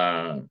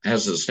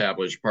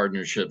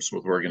partnerships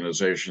with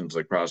organizations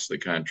across the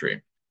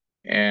country,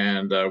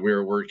 and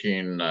we're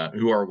working,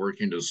 who are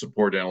working to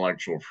support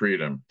intellectual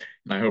freedom.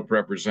 And I hope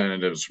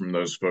representatives from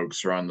those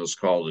folks are on this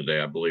call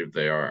today. I believe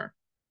they are.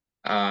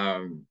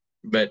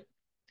 But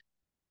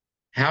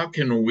how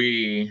can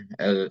we,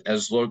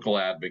 as local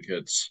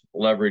advocates,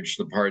 leverage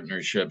the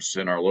partnerships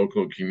in our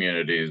local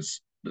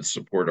communities that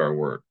support our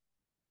work?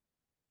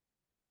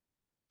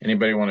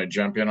 Anybody want to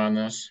jump in on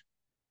this?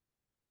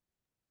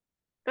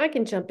 I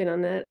can jump in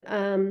on that.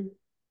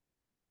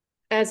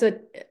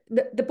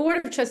 The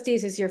Board of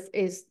Trustees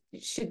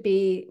should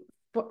be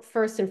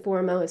first and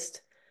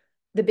foremost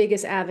the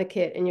biggest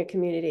advocate in your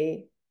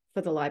community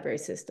for the library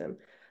system.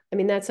 I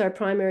mean, that's our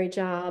primary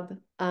job.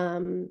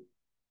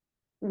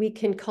 We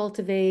can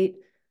cultivate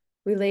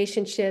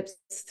relationships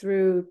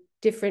through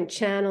different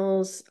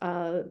channels,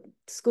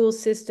 school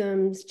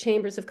systems,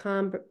 chambers of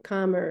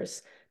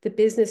commerce, the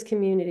business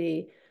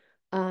community,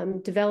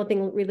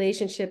 developing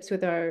relationships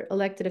with our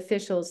elected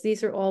officials.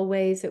 These are all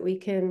ways that we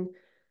can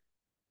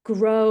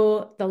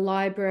grow the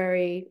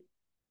library,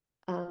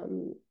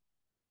 grow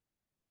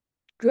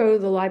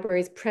the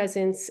library's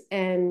presence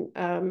and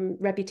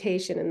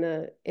reputation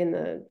in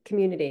the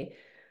community,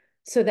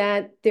 so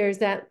that there's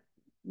that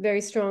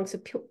very strong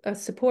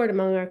support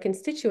among our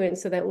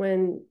constituents, so that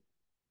when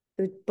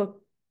the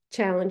book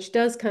challenge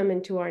does come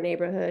into our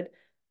neighborhood,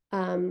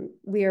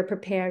 we are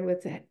prepared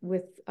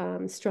with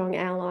strong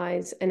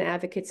allies and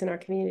advocates in our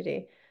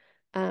community.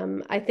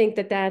 I think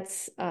that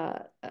that's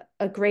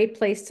a great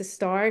place to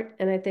start,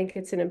 and I think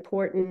it's an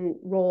important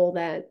role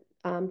that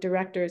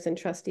directors and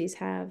trustees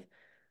have,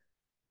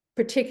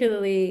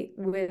 particularly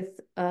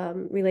with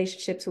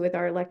relationships with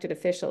our elected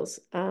officials.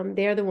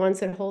 They're the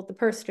ones that hold the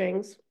purse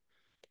strings,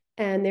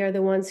 and they're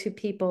the ones who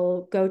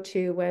people go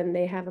to when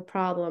they have a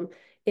problem.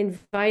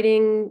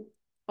 Inviting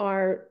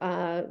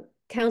our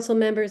council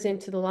members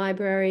into the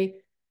library,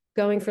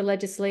 going for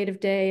legislative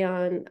day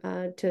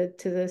to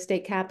the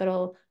state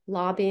capitol,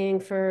 lobbying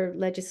for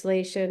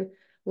legislation,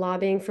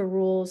 lobbying for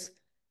rules,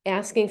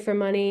 asking for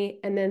money,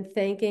 and then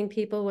thanking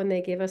people when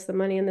they give us the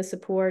money and the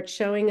support,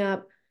 showing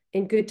up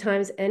in good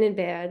times and in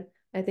bad.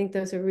 I think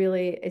those are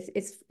really,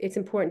 it's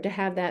important to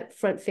have that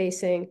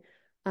front-facing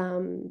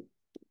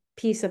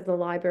piece of the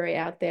library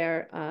out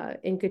there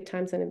in good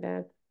times and in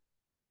bad.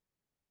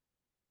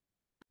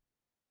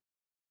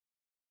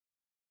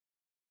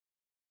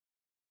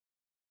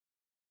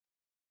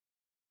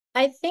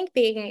 I think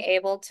being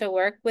able to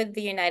work with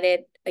the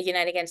Unite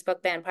Against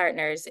Book Ban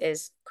partners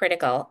is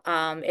critical.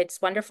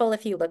 It's wonderful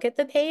if you look at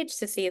the page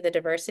to see the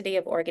diversity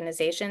of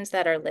organizations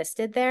that are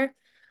listed there.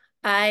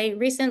 I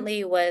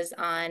recently was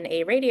on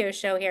a radio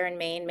show here in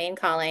Maine, Maine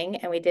Calling,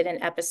 and we did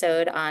an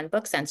episode on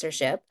book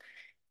censorship.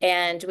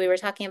 And we were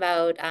talking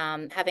about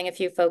having a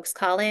few folks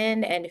call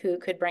in and who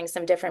could bring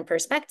some different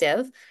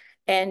perspective.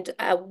 And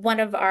one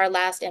of our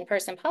last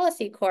in-person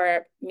Policy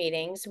Corps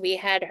meetings, we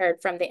had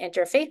heard from the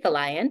Interfaith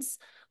Alliance,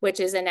 which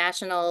is a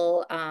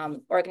national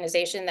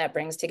organization that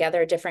brings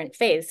together different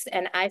faiths.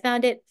 And I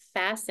found it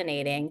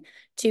fascinating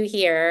to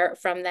hear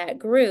from that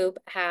group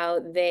how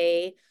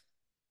they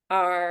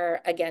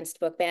are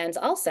against book bans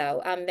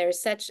also. There's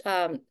such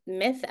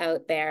myth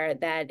out there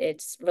that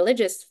it's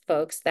religious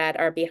folks that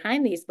are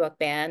behind these book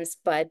bans,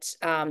 but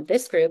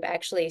this group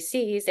actually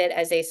sees it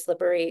as a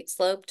slippery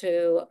slope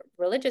to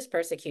religious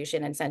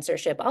persecution and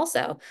censorship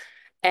also.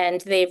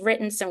 And they've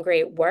written some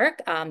great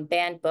work,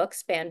 Banned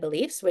Books, Banned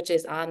Beliefs, which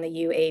is on the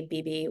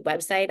UABB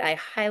website. I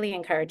highly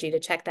encourage you to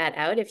check that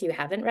out if you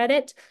haven't read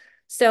it.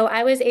 So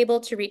I was able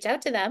to reach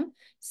out to them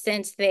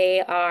since they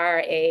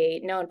are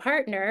a known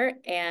partner,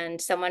 and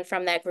someone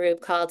from that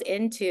group called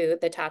into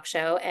the talk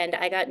show. And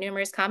I got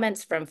numerous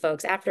comments from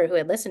folks after who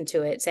had listened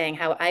to it saying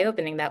how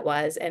eye-opening that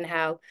was and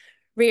how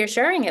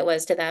reassuring it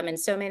was to them in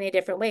so many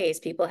different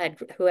ways. People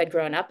who had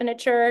grown up in a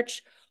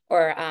church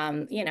or,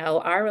 you know,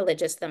 are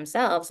religious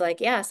themselves, like,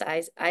 yes,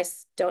 I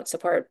don't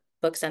support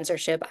book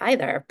censorship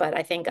either. But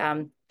I think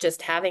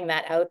just having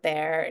that out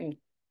there and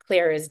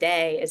clear as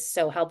day is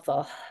so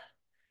helpful.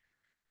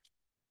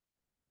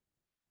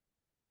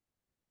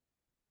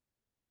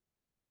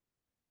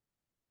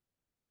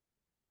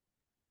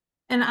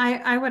 And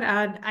I would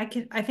add,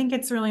 I think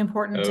it's really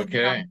important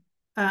to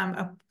have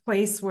a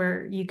place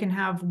where you can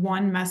have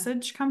one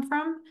message come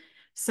from.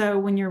 So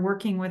when you're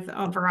working with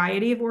a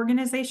variety of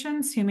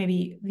organizations who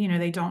maybe, you know,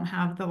 they don't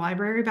have the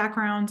library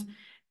background,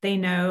 they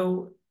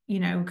know, you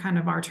know, kind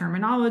of our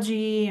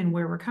terminology and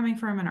where we're coming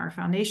from and our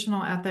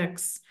foundational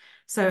ethics.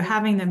 So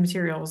having the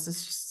materials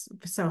is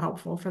just so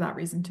helpful for that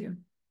reason too.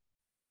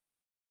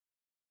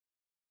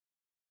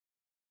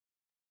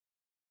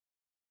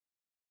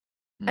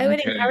 I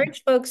would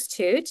encourage folks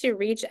too to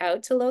reach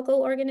out to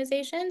local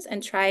organizations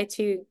and try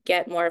to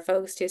get more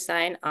folks to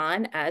sign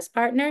on as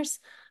partners.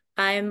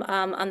 I'm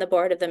on the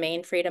board of the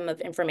Maine Freedom of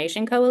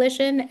Information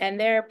Coalition,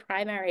 and our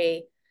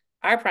primary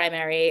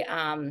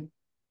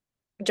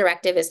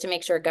directive is to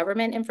make sure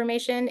government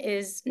information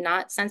is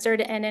not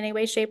censored in any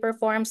way, shape, or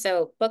form.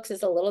 So books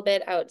is a little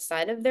bit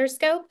outside of their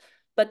scope,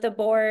 but the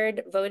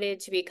board voted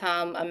to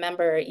become a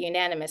member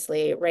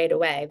unanimously right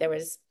away. There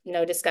was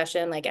no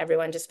discussion, like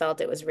everyone just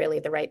felt it was really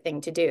the right thing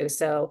to do.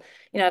 So,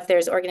 you know, if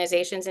there's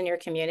organizations in your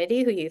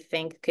community who you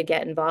think could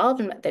get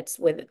involved and that's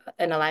with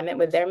an alignment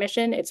with their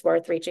mission, it's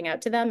worth reaching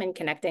out to them and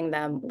connecting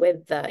them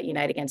with the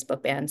Unite Against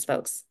Book Bans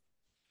folks.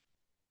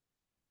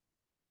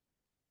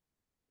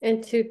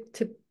 And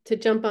to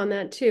jump on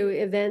that too,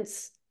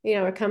 events, you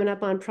know, are coming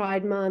up on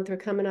Pride Month, or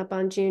coming up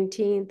on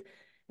Juneteenth.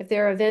 If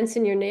there are events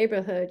in your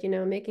neighborhood, you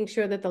know, making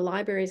sure that the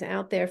library is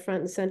out there front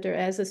and center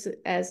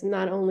as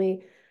not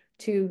only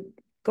to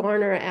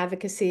garner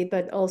advocacy,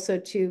 but also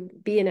to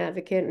be an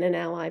advocate and an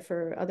ally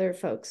for other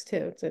folks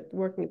too. It's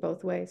working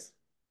both ways.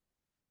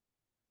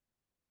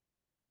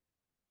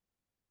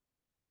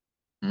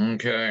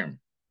 Okay.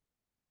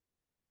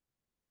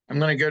 I'm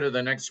going to go to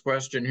the next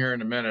question here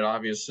in a minute.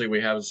 Obviously,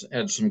 we have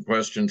had some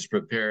questions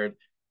prepared,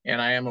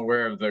 and I am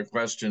aware of the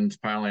questions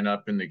piling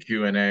up in the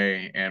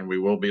Q&A, and we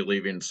will be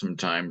leaving some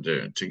time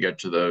to get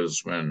to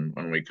those when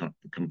we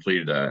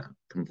complete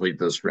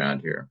this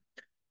round here.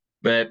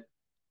 But,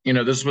 you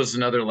know, this was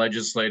another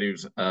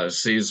legislative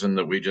season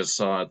that we just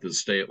saw at the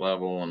state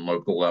level and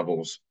local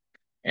levels,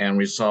 and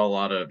we saw a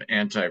lot of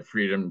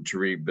anti-freedom to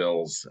read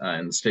bills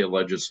in state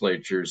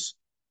legislatures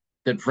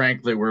that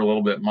frankly were a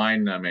little bit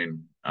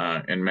mind-numbing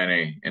in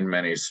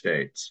many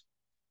states.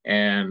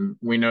 And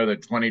we know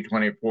that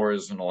 2024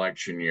 is an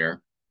election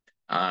year.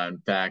 In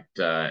fact,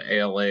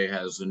 ALA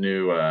has a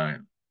new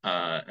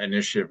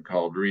initiative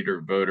called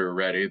Reader Voter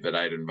Ready that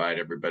I'd invite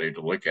everybody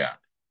to look at.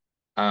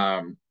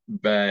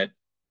 But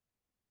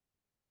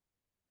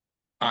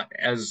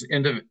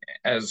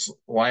as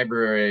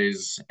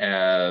libraries,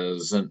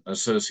 as an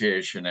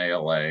association,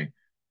 ALA,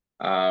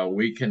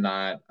 we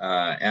cannot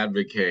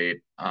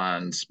advocate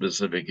on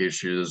specific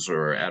issues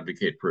or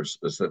advocate for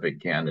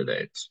specific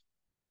candidates.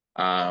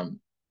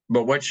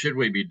 But what should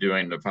we be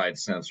doing to fight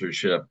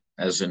censorship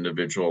as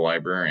individual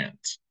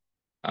librarians?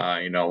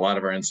 You know, a lot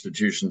of our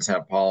institutions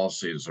have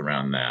policies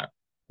around that.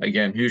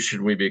 Again, who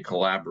should we be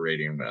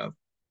collaborating with?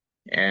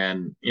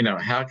 And, you know,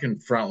 how can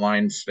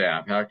frontline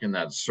staff, how can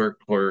that CERC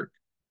clerk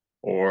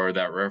or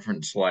that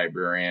reference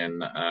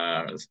librarian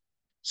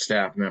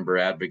staff member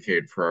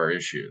advocate for our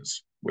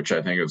issues, which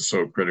I think is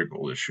so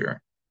critical this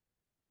year?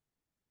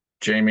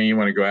 Jamie, you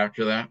want to go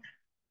after that?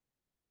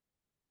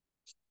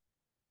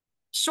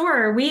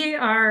 Sure. We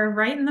are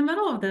right in the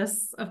middle of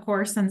this, of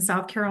course, in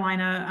South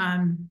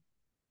Carolina.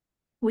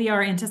 We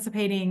are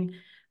anticipating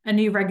a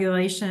new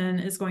regulation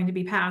is going to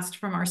be passed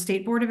from our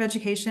State Board of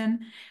Education.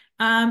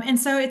 And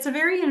so it's a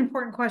very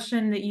important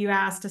question that you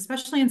asked,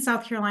 especially in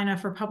South Carolina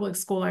for public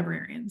school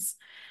librarians.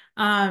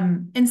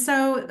 And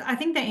so I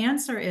think the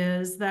answer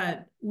is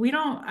that we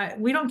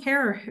don't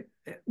care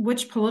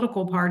which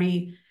political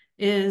party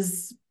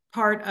is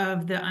part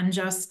of the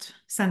unjust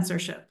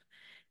censorship.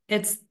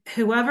 It's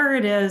whoever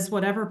it is,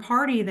 whatever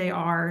party they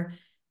are,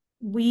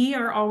 we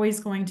are always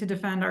going to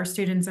defend our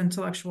students'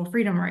 intellectual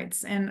freedom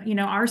rights. And,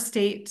 our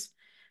state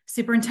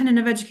superintendent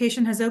of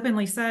education has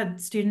openly said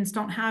students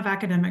don't have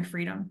academic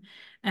freedom.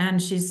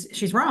 And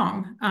she's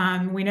wrong.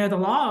 We know the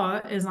law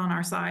is on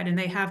our side, and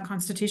they have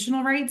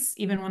constitutional rights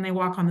even when they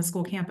walk on the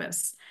school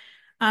campus.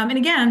 And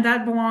again,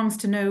 that belongs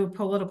to no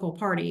political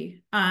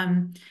party.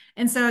 And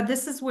so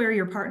this is where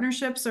your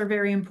partnerships are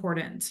very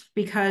important,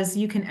 because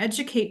you can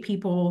educate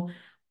people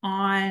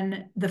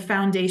on the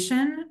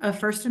foundation of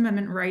First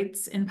Amendment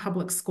rights in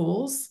public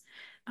schools.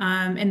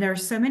 And there are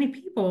so many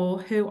people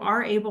who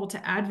are able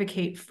to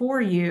advocate for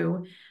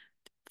you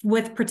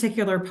with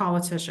particular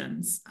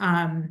politicians.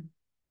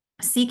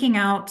 Seeking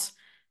out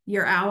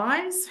your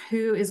allies,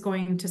 who is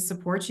going to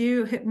support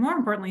you, more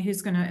importantly,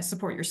 who's going to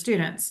support your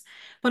students.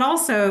 But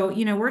also,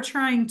 we're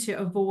trying to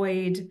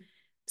avoid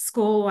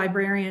school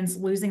librarians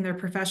losing their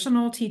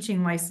professional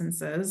teaching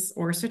licenses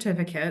or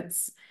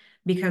certificates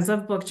because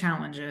of book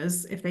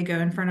challenges if they go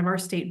in front of our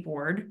state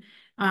board.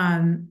 We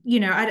don't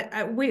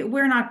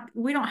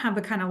have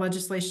the kind of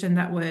legislation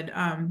that would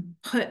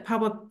put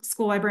public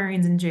school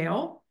librarians in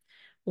jail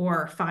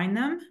or fine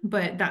them,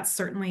 but that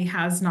certainly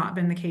has not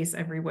been the case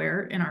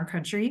everywhere in our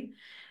country.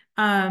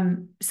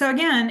 So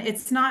again,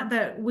 it's not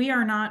that we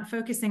are not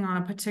focusing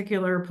on a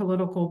particular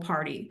political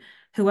party.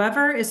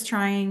 Whoever is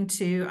trying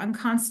to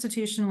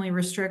unconstitutionally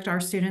restrict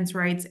our students'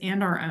 rights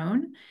and our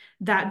own,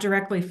 that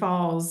directly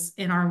falls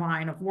in our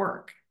line of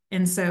work.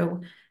 And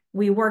so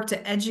we work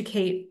to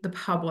educate the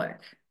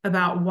public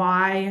about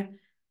why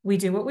we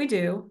do what we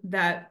do,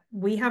 that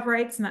we have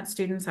rights and that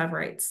students have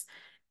rights,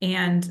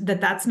 and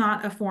that's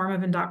not a form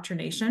of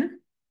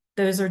indoctrination.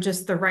 Those are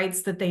just the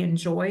rights that they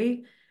enjoy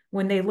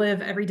when they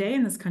live every day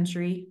in this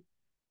country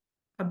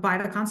by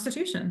the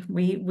Constitution.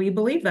 We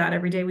believe that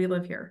every day we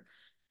live here.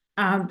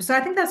 So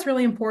I think that's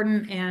really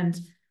important. And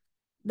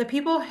the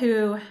people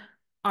who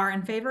are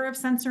in favor of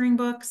censoring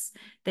books,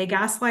 they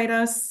gaslight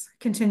us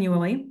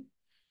continually,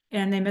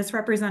 and they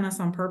misrepresent us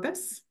on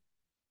purpose.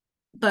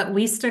 But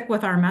we stick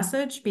with our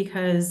message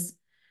because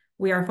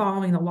we are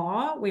following the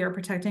law, we are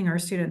protecting our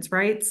students'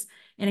 rights.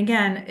 And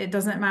again, it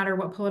doesn't matter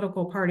what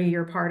political party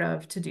you're part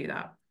of to do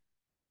that.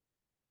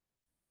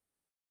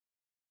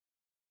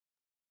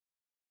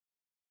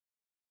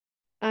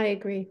 I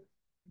agree,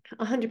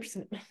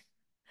 100%.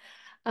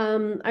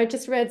 I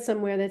just read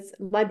somewhere that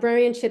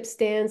librarianship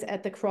stands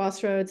at the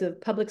crossroads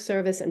of public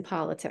service and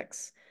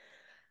politics.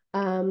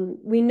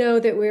 We know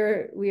that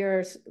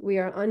we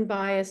are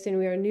unbiased and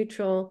we are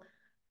neutral,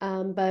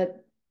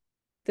 but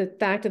the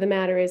fact of the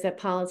matter is that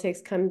politics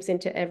comes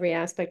into every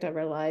aspect of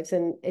our lives,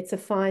 and it's a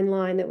fine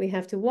line that we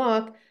have to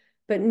walk.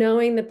 But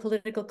knowing the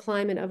political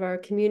climate of our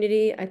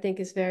community, I think,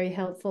 is very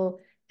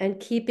helpful, and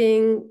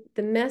keeping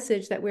the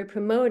message that we're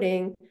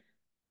promoting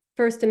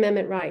First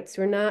Amendment rights.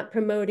 We're not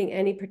promoting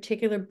any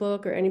particular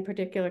book or any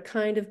particular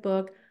kind of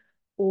book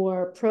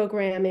or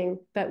programming,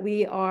 but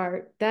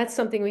that's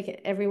something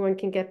everyone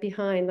can get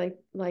behind.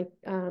 Like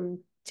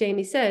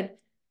Jamie said,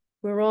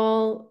 we're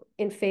all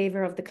in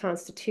favor of the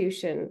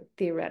Constitution,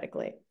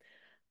 theoretically.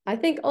 I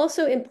think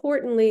also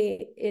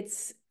importantly,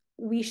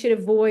 we should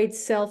avoid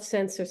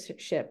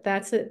self-censorship.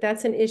 That's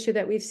an issue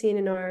that we've seen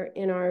in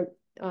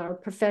our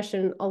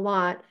profession a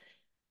lot.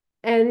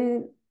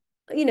 And,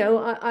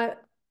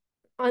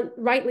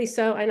 rightly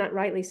so, and not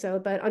rightly so,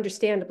 but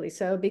understandably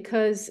so,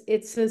 because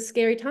it's a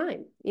scary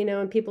time,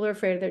 and people are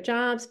afraid of their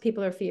jobs,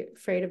 people are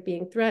afraid of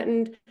being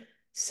threatened.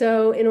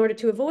 So in order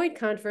to avoid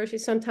controversy,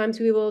 sometimes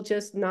we will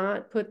just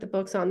not put the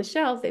books on the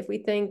shelf if we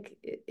think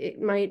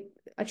it might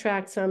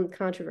attract some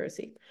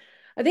controversy.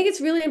 I think it's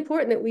really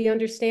important that we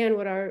understand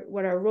what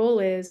our role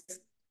is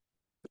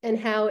and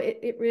how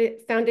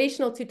it's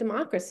foundational to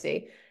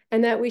democracy,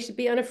 and that we should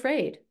be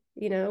unafraid.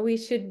 We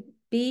should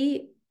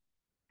be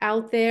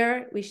out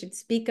there. We should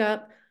speak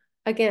up.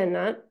 Again,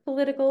 not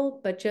political,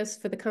 but just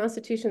for the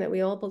Constitution that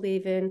we all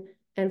believe in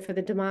and for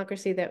the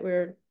democracy that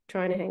we're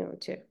trying to hang on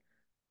to.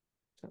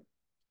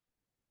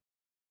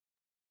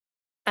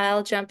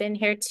 I'll jump in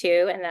here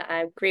too, and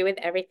I agree with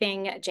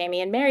everything Jamie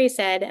and Mary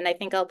said, and I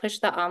think I'll push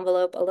the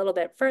envelope a little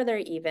bit further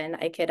even.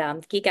 I could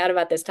geek out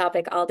about this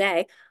topic all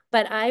day,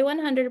 but I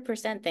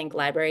 100% think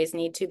libraries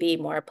need to be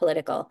more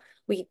political.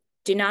 We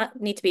do not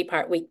want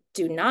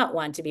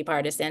to be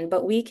partisan,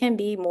 but we can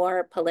be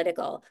more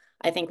political.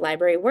 I think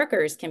library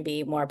workers can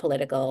be more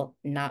political,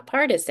 not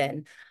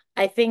partisan.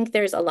 I think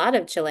there's a lot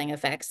of chilling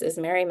effects, as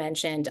Mary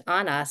mentioned,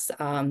 on us.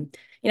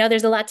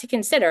 There's a lot to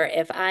consider.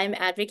 If I'm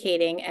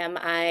advocating, am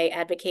I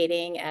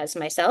advocating as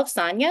myself,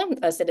 Sonia,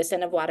 a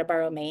citizen of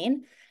Waterboro,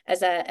 Maine?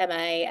 Am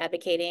I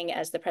advocating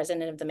as the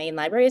president of the Maine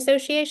Library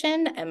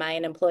Association? Am I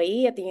an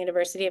employee at the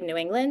University of New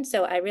England?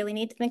 So I really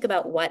need to think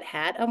about what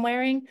hat I'm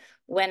wearing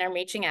when I'm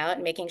reaching out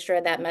and making sure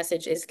that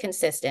message is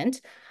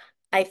consistent.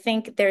 I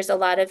think there's a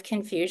lot of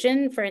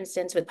confusion, for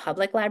instance, with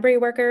public library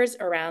workers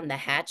around the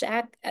Hatch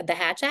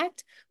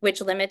Act,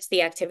 which limits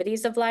the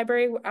activities of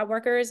library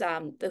workers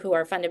who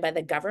are funded by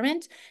the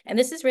government. And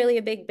this is really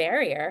a big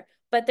barrier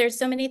But there's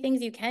so many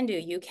things you can do.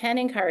 You can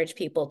encourage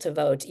people to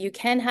vote. You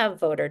can have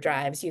voter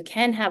drives. You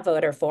can have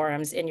voter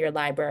forums in your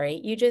library.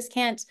 You just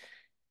can't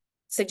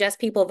suggest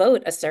people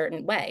vote a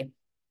certain way.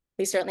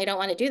 We certainly don't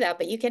want to do that,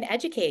 but you can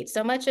educate.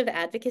 So much of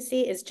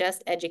advocacy is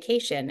just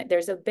education.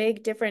 There's a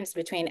big difference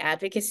between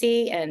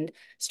advocacy and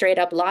straight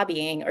up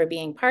lobbying or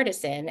being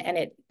partisan.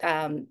 And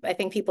I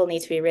think people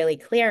need to be really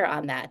clear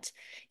on that.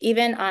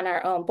 Even on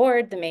our own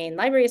board, the Maine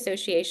Library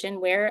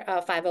Association, we're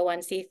a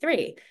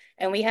 501c3.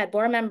 And we had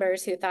board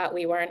members who thought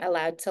we weren't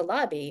allowed to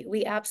lobby.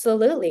 We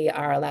absolutely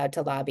are allowed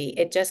to lobby.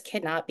 It just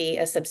cannot be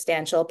a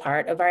substantial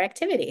part of our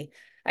activities.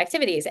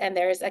 And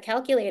there's a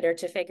calculator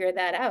to figure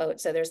that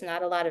out. So there's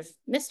not a lot of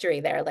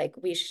mystery there. Like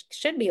we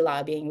should be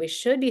lobbying. We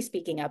should be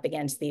speaking up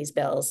against these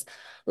bills.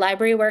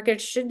 Library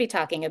workers should be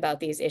talking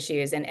about these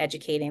issues and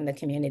educating the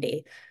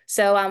community.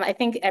 So I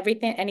think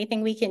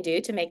anything we can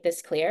do to make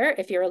this clear.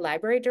 If you're a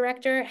library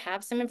director,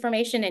 have some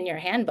information in your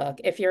handbook.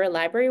 If you're a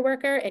library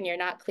worker and you're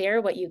not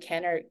clear what you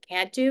can or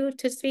can't do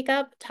to speak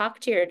up, talk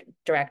to your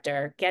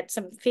director, get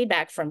some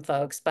feedback from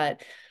folks.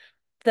 But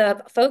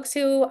the folks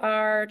who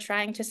are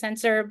trying to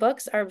censor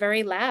books are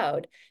very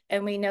loud,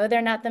 and we know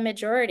they're not the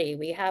majority.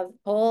 We have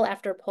poll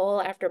after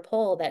poll after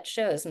poll that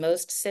shows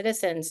most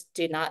citizens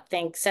do not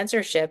think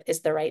censorship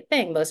is the right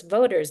thing. Most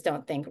voters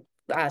don't think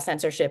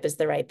censorship is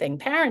the right thing.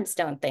 Parents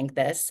don't think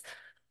this,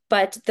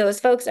 but those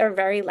folks are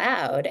very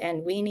loud,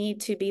 and we need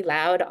to be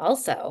loud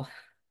also.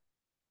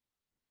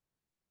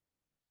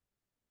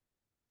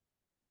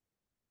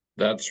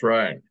 That's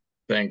right.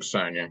 Thanks,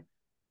 Sonia.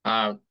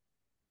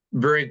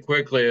 Very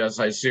quickly,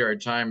 as I see our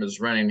time is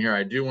running here,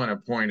 I do want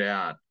to point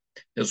out,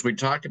 as we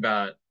talk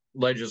about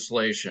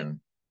legislation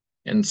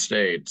in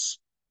states,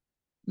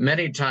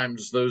 many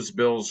times those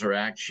bills are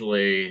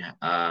actually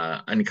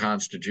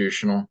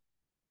unconstitutional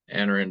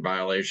and are in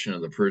violation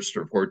of the First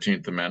or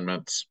 14th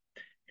Amendments.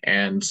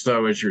 And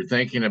so as you're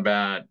thinking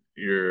about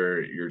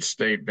your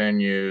state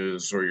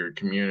venues or your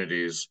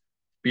communities,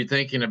 be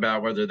thinking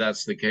about whether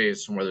that's the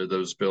case and whether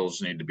those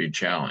bills need to be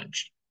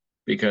challenged,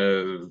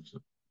 because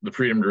the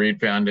Freedom to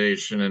Read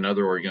Foundation and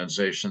other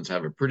organizations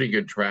have a pretty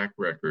good track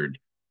record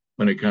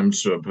when it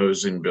comes to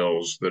opposing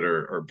bills that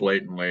are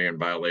blatantly in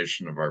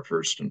violation of our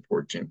First and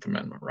 14th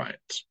Amendment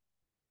rights.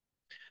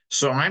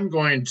 So I'm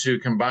going to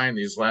combine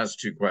these last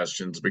two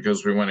questions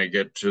because we want to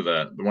get to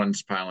the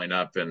ones piling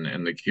up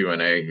in the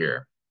Q&A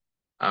here.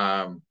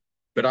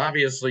 But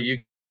obviously, you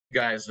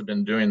guys have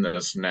been doing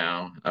this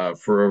now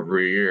for over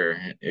a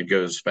year. It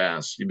goes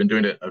fast. You've been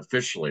doing it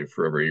officially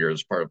for over a year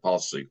as part of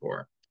Policy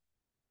Corps.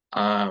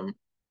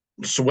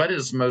 So what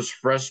is most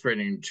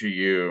frustrating to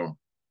you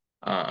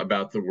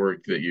about the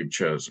work that you've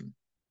chosen?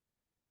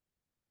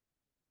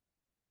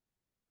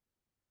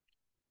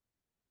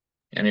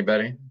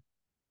 Anybody?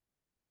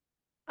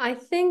 I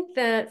think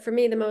that for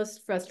me, the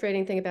most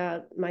frustrating thing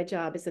about my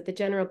job is that the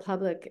general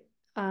public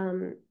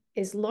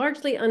is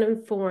largely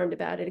uninformed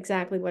about it,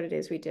 exactly what it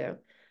is we do.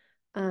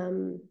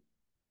 I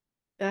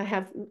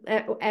have,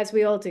 as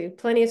we all do,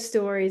 plenty of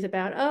stories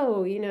about,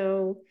 oh,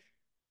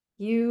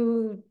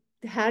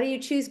 how do you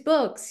choose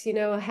books?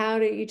 How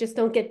do you just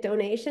don't get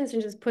donations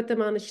and just put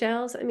them on the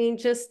shelves? I mean,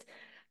 just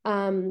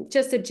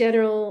a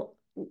general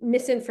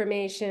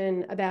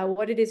misinformation about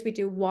what it is we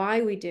do,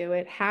 why we do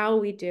it, how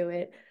we do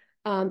it,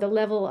 the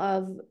level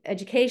of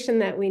education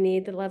that we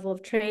need, the level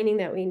of training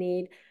that we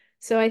need.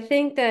 So I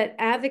think that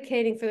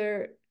advocating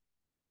for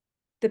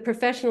the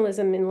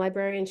professionalism in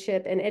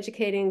librarianship and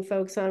educating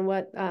folks on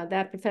what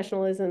that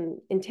professionalism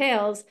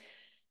entails,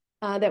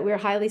 that we're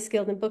highly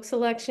skilled in book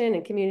selection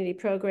and community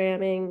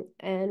programming,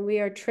 and we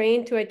are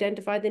trained to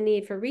identify the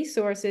need for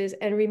resources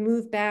and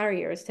remove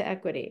barriers to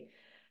equity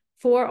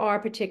for our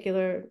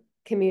particular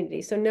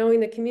community. So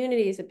knowing the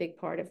community is a big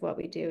part of what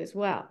we do as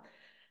well.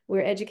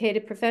 We're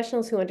educated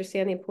professionals who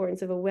understand the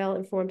importance of a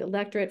well-informed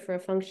electorate for a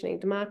functioning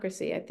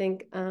democracy. I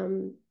think,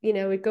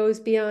 it goes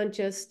beyond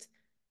just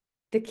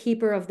the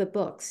keeper of the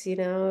books. It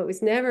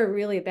was never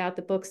really about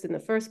the books in the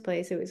first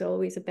place. It was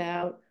always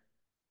about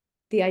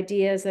the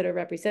ideas that are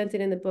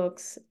represented in the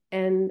books,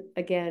 and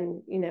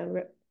again,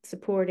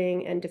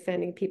 supporting and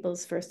defending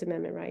people's First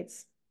Amendment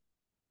rights.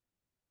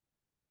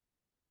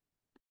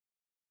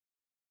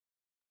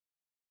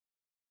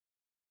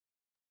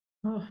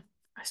 Oh,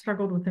 I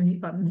struggled with the mute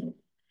button.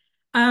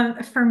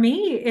 For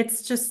me,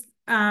 it's just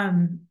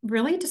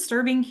really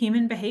disturbing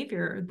human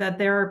behavior that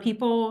there are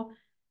people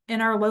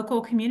in our local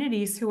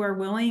communities who are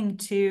willing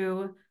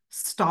to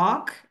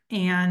stalk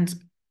and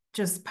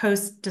just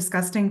post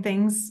disgusting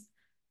things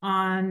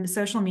on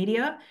social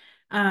media.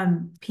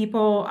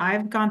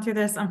 I've gone through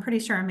this. I'm pretty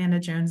sure Amanda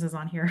Jones is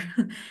on here.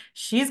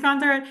 She's gone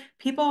through it.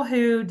 People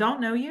who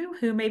don't know you,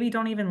 who maybe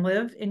don't even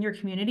live in your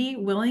community,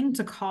 willing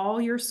to call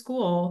your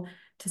school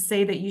to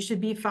say that you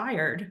should be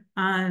fired,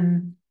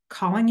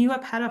 calling you a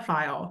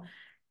pedophile,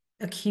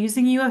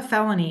 accusing you of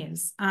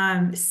felonies,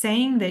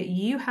 saying that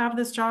you have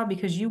this job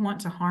because you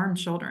want to harm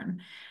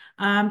children.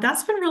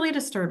 That's been really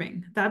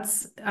disturbing.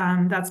 That's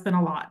been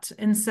a lot.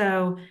 And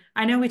so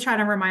I know we try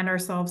to remind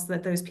ourselves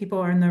that those people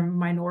are in the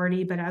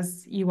minority, but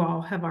as you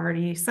all have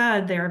already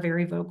said, they are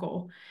very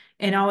vocal.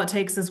 And all it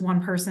takes is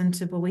one person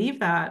to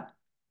believe that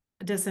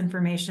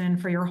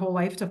disinformation for your whole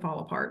life to fall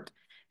apart.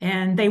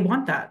 And they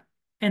want that.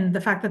 And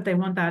the fact that they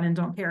want that and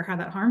don't care how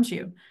that harms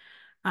you.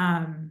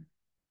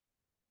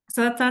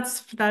 So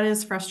that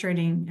is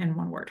frustrating in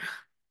one word.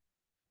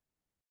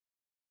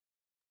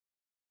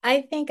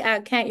 I think,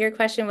 Kent, your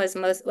question was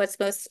what's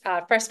most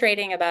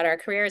frustrating about our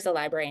career as a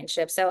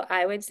librarianship. So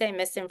I would say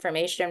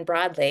misinformation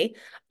broadly.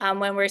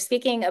 When we're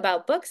speaking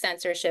about book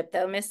censorship,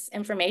 though,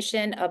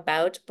 misinformation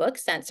about book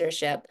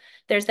censorship,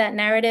 there's that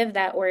narrative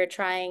that we're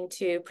trying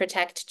to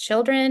protect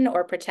children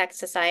or protect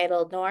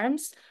societal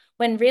norms,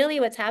 when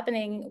really what's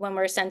happening when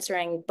we're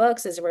censoring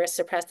books is we're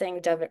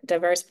suppressing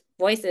diverse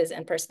voices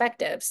and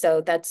perspectives.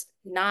 So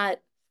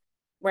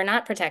we're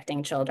not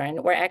protecting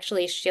children. We're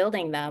actually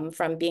shielding them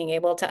from being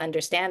able to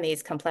understand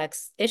these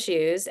complex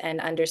issues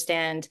and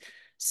understand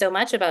so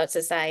much about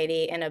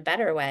society in a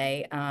better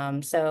way.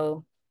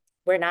 So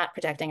we're not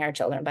protecting our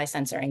children by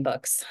censoring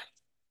books.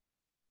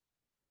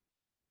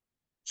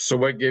 So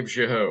what gives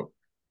you hope?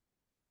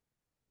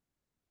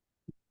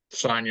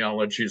 Sonia, I'll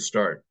let you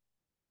start.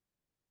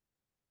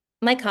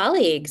 My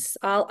colleagues,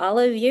 all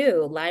of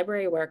you,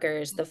 library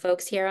workers, the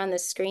folks here on the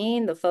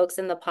screen, the folks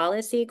in the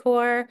Policy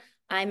Corps.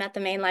 I'm at the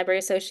Maine Library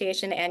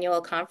Association annual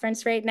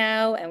conference right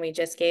now, and we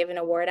just gave an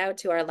award out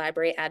to our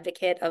library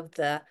advocate of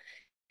the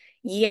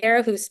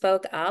year who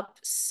spoke up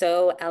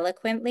so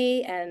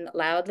eloquently and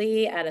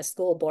loudly at a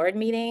school board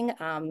meeting,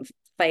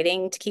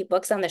 fighting to keep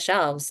books on the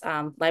shelves.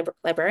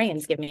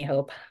 Librarians give me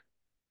hope.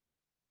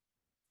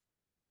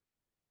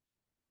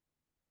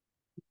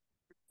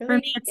 For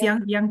me, it's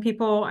young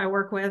people I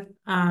work with.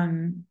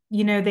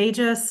 They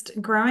just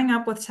growing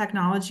up with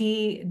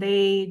technology,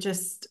 they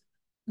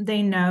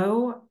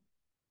know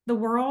the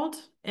world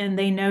and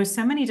they know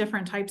so many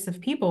different types of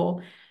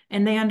people,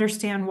 and they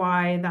understand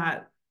why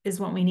that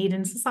is what we need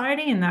in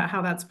society, and that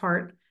how that's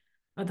part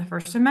of the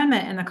First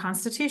Amendment and the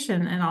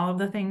Constitution and all of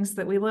the things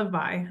that we live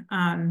by.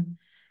 And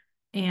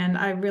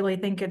I really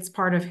think it's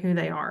part of who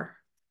they are.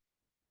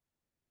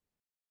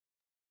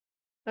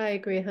 I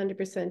agree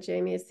 100%,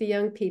 Jamie. It's the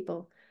young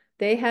people.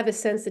 They have a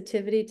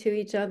sensitivity to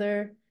each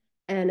other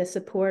and a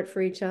support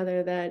for each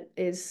other that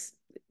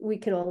we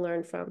can all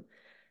learn from.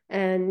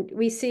 And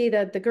we see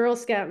that the Girl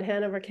Scout in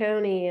Hanover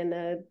County and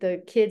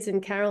the kids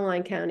in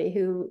Caroline County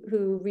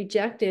who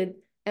rejected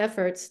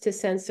efforts to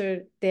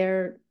censor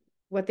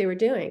what they were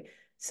doing.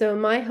 So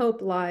my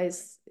hope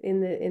lies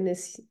in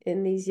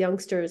these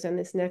youngsters and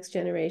this next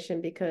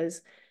generation,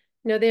 because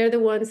they're the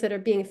ones that are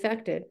being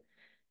affected.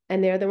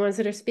 And they're the ones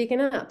that are speaking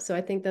up. So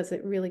I think that's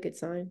a really good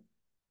sign.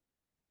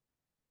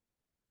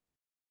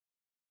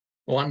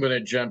 Well, I'm going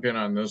to jump in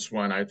on this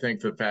one. I think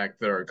the fact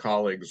that our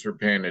colleagues are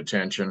paying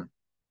attention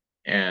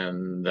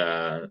and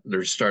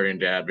they're starting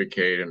to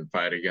advocate and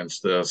fight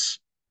against this.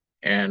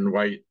 And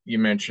why you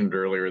mentioned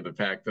earlier, the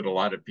fact that a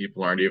lot of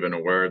people aren't even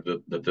aware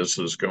that this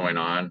is going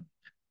on.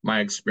 My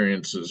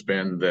experience has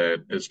been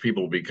that as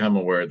people become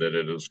aware that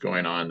it is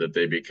going on, that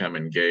they become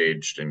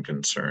engaged and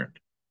concerned.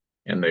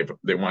 And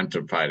they want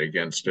to fight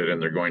against it,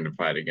 and they're going to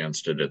fight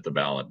against it at the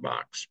ballot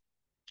box.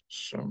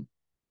 So,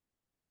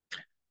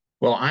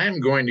 well, I'm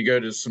going to go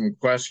to some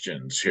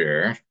questions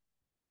here.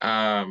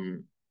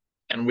 And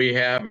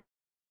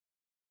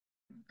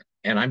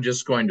I'm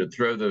just going to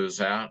throw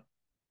those out.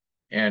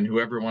 And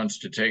whoever wants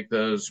to take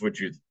those, would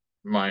you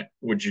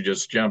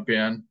just jump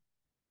in?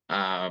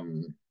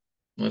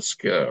 Let's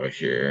go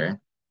here.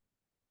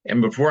 And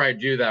before I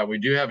do that, we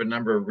do have a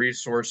number of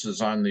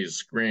resources on these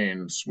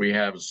screens. We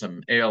have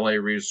some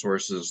ALA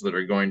resources that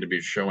are going to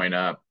be showing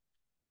up.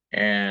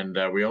 And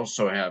we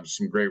also have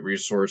some great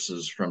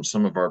resources from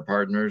some of our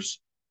partners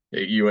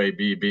at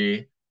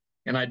UABB.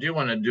 And I do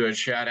want to do a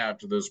shout out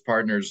to those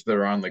partners that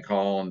are on the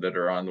call and that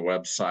are on the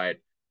website.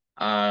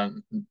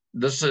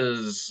 This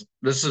is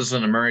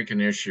an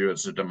American issue.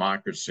 It's a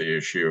democracy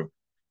issue.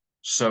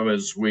 So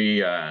as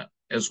we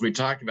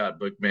talk about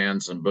book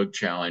bans and book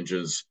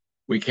challenges,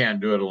 we can't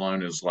do it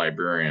alone as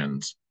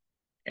librarians.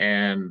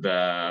 And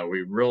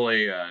we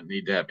really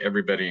need to have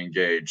everybody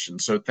engaged.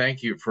 And so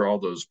thank you for all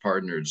those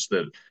partners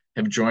that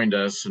have joined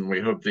us. And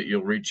we hope that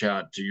you'll reach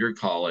out to your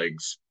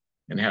colleagues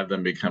and have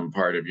them become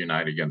part of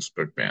Unite Against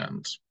Book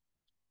Bans.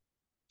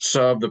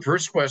 So the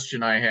first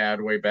question I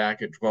had way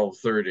back at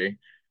 12:30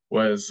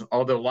 was,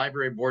 although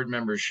library board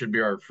members should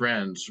be our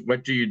friends,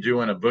 what do you do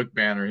when a book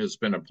banner has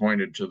been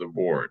appointed to the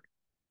board?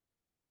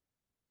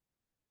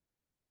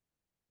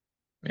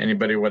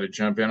 Anybody want to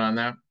jump in on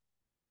that?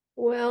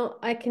 Well,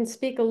 I can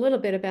speak a little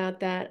bit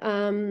about that.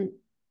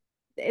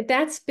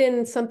 That's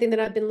been something that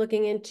I've been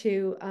looking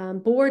into.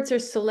 Boards are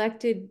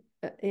selected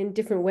in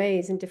different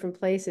ways in different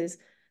places.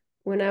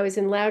 When I was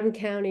in Loudoun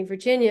County,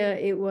 Virginia,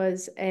 it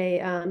was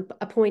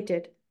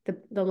appointed.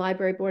 The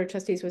Library Board of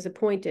Trustees was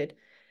appointed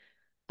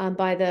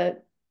by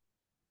the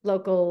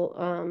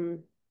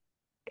local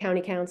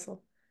county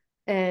council.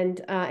 And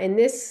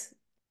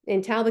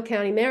in Talbot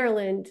County,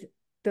 Maryland,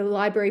 the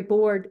library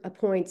board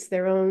appoints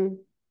their own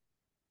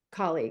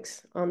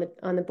colleagues on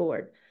the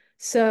board.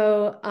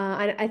 So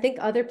I think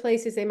other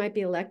places they might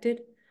be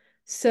elected,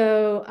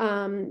 So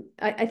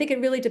I think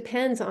it really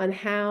depends on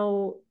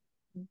how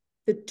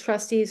the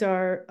trustees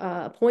are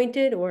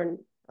appointed or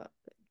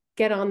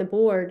get on the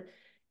board,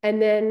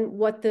 and then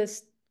what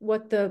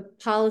the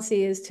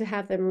policy is to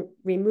have them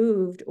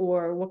removed,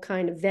 or what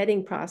kind of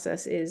vetting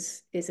process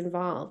is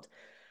involved.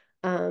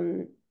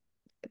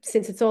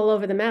 Since it's all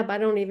over the map, I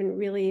don't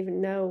really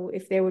even know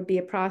if there would be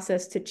a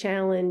process to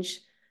challenge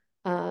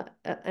an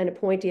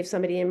appointee of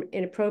somebody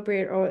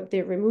inappropriate, or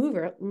the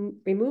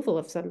removal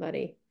of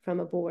somebody from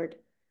a board.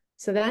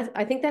 So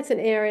I think that's an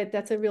area,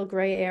 that's a real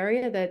gray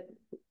area that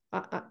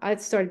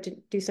I've started to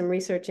do some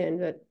research in,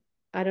 but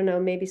I don't know,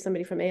 maybe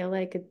somebody from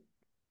ALA could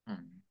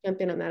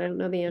jump in on that. I don't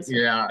know the answer.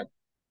 Yeah,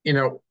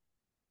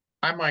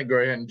 I might go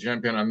ahead and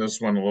jump in on this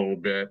one a little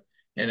bit.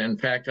 And in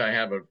fact, I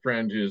have a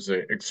friend who's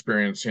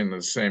experiencing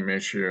the same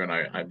issue, and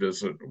I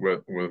visit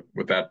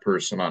with that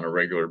person on a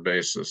regular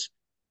basis.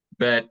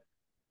 But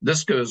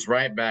this goes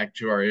right back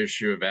to our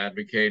issue of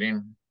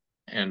advocating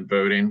and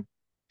voting.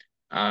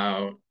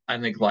 I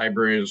think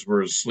libraries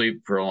were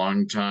asleep for a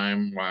long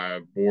time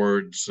while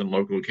boards and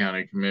local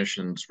county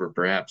commissions were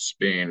perhaps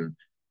being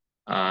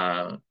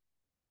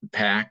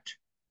packed,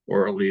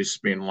 or at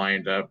least being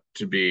lined up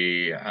to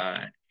be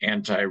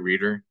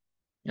anti-reader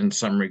in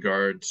some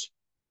regards,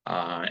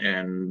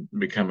 and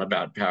become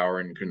about power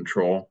and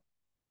control.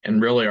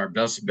 And really our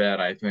best bet,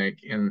 I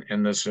think,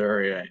 in this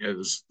area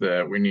is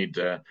that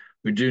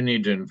we do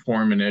need to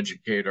inform and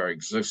educate our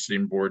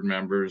existing board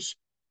members.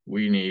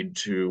 We need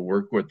to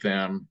work with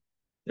them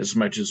as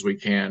much as we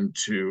can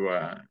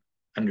to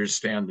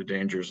understand the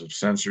dangers of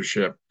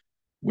censorship.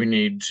 We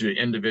need to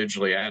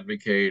individually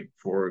advocate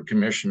for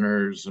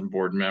commissioners and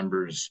board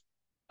members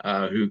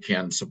who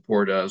can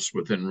support us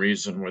within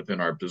reason,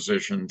 within our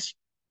positions.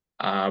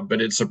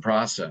 But it's a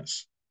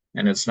process,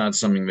 and it's not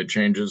something that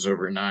changes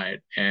overnight.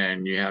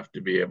 And you have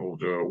to be able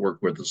to work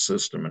with the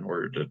system in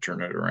order to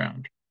turn it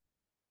around.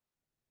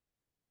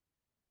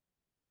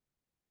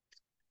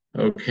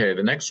 Okay,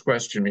 the next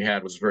question we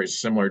had was very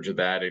similar to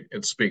that.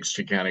 It speaks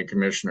to county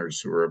commissioners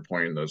who are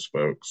appointing those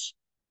folks.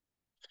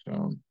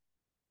 So,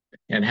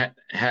 and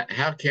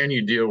how can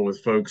you deal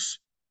with folks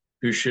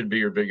who should be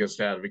your biggest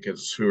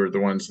advocates, who are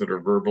the ones that are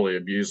verbally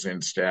abusing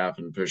staff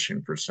and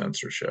pushing for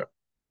censorship?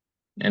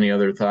 Any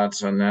other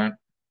thoughts on that?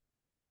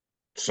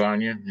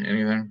 Sonia,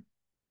 anything?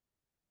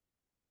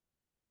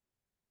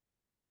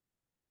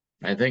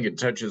 I think it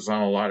touches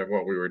on a lot of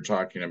what we were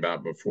talking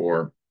about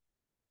before,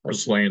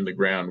 was laying the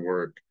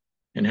groundwork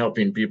and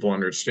helping people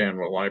understand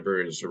what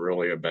libraries are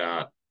really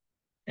about,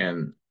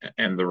 and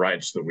the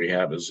rights that we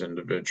have as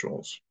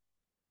individuals.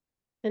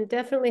 And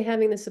definitely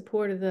having the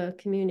support of the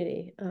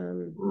community.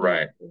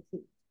 Right.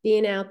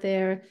 Being out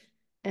there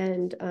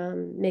and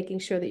making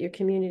sure that your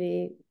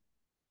community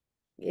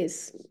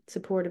is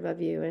supportive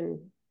of you and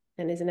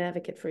is an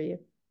advocate for you.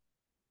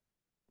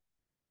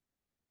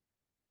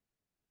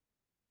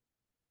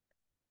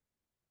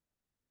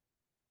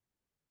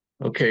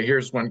 Okay,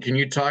 here's one. Can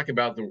you talk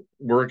about the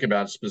work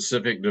about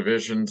specific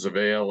divisions of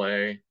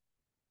ALA,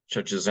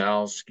 such as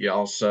ALSC,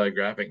 YALSA,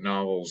 graphic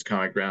novels,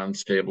 comic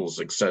roundtables,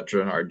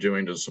 etc., are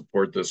doing to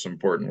support this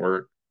important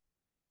work,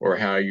 or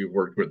how you've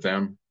worked with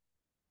them?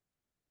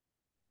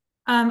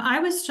 I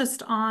was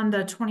just on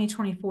the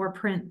 2024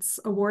 Prince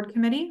Award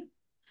Committee.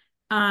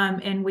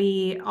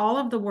 And all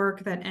of the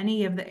work that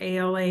any of the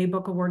ALA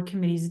Book Award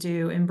committees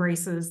do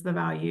embraces the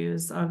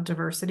values of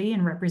diversity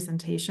and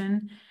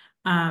representation.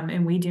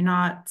 And we do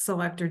not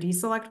select or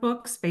deselect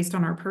books based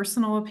on our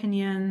personal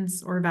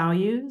opinions or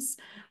values,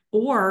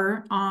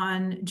 or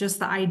on just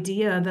the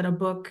idea that a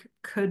book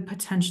could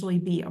potentially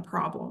be a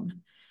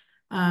problem.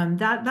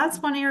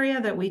 That's one area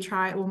that we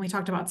try when we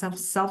talked about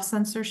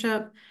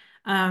self-censorship,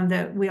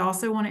 that we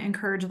also want to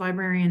encourage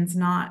librarians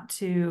not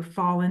to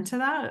fall into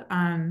that.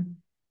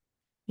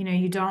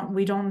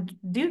 We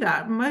don't do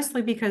that,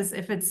 mostly because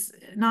if it's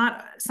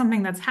not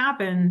something that's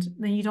happened,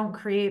 then you don't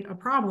create a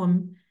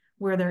problem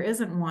where there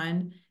isn't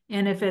one.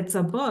 And if it's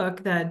a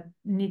book that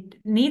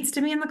needs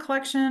to be in the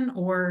collection,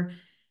 or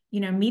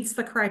meets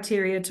the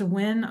criteria to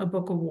win a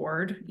book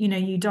award,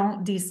 you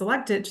don't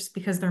deselect it just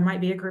because there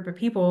might be a group of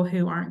people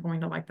who aren't going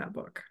to like that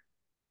book.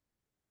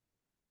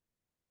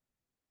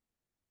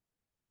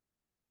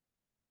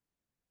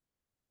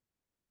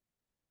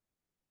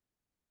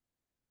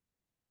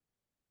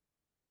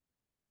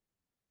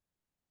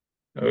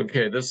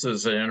 Okay, this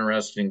is an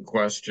interesting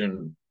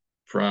question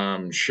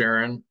from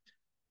Sharon.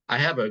 I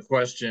have a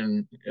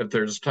question, if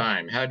there's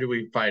time. How do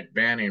we fight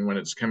banning when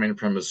it's coming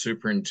from a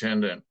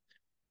superintendent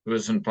who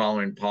isn't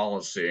following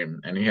policy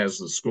and he has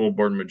the school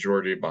board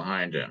majority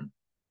behind him?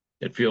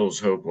 It feels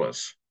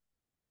hopeless.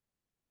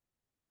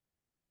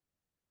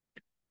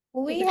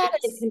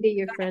 It can be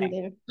your friend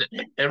there.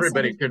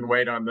 Everybody can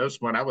wait on this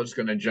one. I was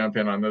going to jump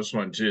in on this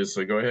one too,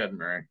 so go ahead,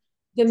 Mary.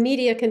 The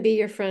media can be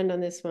your friend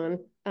on this one.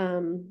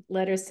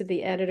 Letters to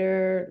the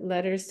editor,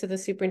 letters to the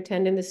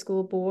superintendent, the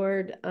school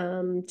board,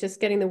 just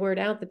getting the word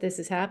out that this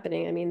is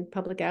happening. I mean,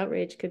 public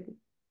outrage could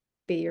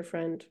be your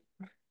friend.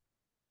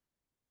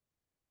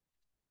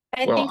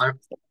 I think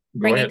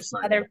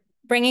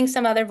bringing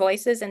some other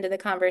voices into the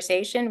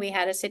conversation. We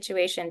had a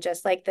situation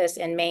just like this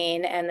in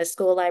Maine, and the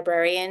school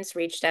librarians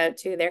reached out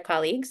to their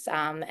colleagues,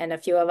 and a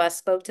few of us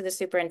spoke to the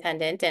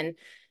superintendent, and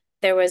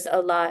there was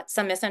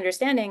some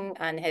misunderstanding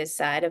on his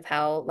side of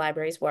how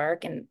libraries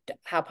work and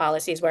how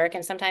policies work.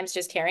 And sometimes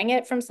just hearing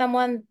it from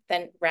someone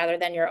rather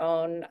than your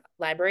own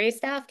library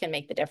staff can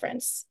make the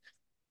difference.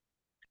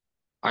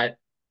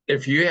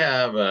 If you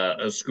have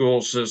a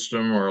school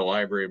system or a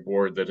library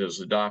board that has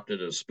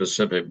adopted a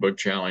specific book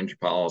challenge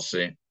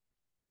policy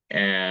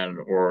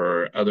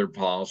or other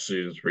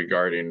policies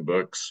regarding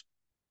books,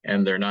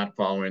 and they're not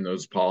following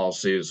those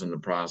policies and the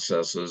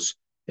processes,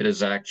 it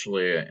is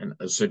actually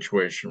a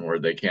situation where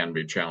they can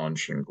be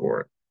challenged in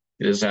court.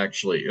 It is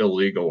actually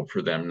illegal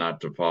for them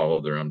not to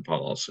follow their own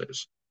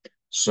policies.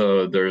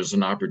 So there's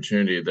an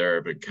opportunity there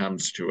if it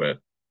comes to it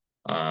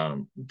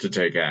to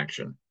take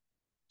action.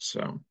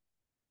 So.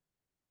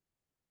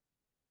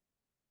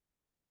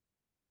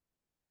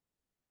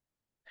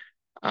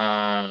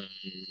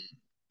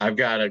 I've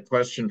got a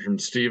question from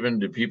Stephen.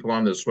 Do people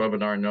on this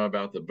webinar know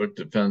about the book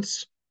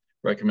defense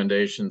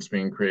recommendations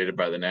being created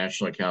by the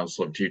National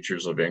Council of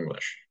Teachers of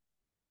English?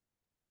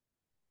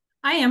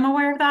 I am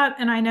aware of that,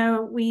 and I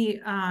know we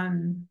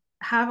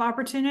have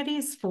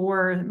opportunities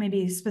for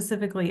maybe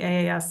specifically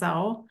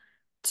AASL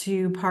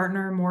to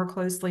partner more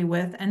closely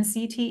with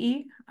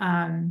NCTE.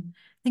 I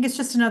think it's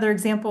just another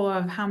example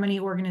of how many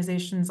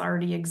organizations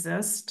already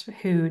exist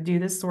who do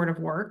this sort of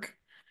work.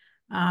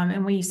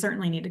 And we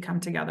certainly need to come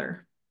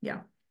together.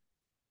 Yeah.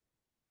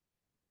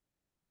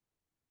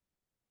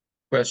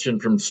 Question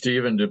from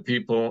Stephen. Do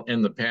people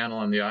in the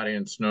panel and the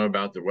audience know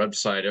about the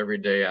website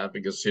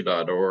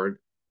everydayadvocacy.org,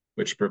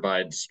 which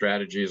provides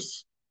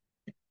strategies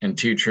and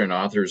teacher and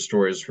author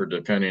stories for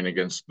defending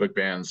against book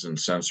bans and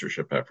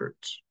censorship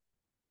efforts?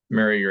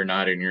 Mary, you're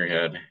nodding your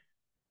head.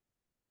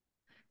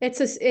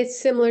 It's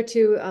similar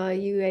to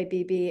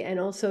UABB and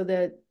also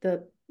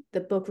the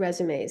book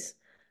resumes.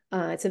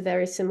 It's a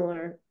very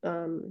similar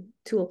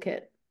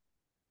toolkit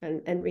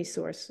and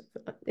resource.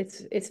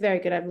 It's very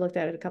good. I've looked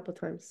at it a couple of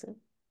times, so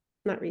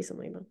not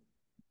recently, but.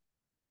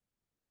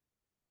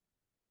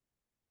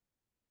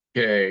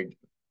 Okay.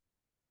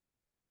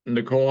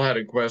 Nicole had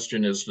a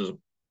question. Is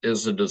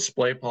the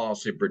display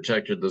policy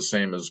protected the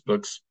same as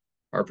books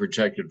are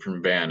protected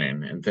from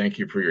banning? And thank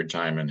you for your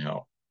time and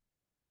help.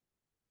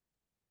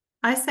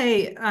 I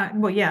say,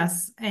 well,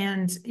 yes,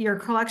 and your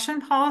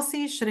collection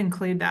policy should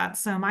include that.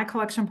 So my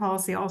collection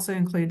policy also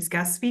includes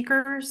guest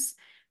speakers.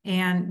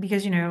 And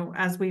because,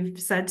 as we've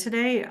said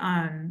today,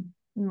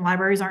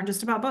 libraries aren't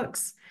just about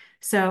books.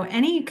 So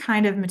any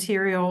kind of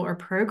material or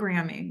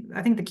programming,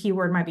 I think the key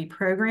word might be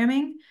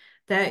programming,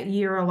 that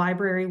your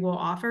library will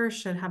offer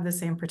should have the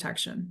same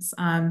protections.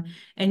 And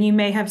you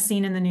may have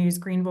seen in the news,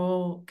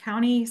 Greenville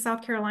County,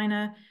 South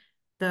Carolina,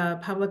 the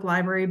Public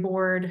Library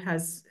Board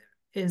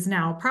is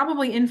now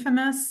probably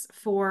infamous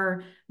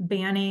for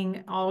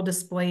banning all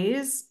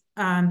displays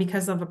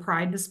because of a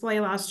Pride display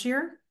last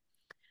year.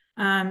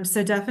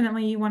 So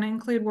definitely you want to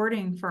include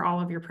wording for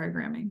all of your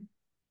programming.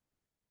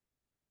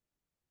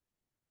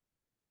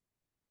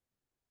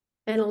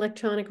 And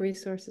electronic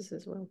resources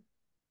as well.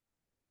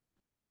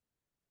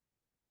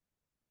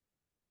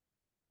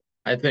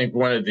 I think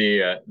one of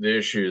the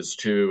issues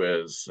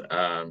too is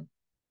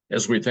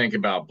as we think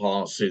about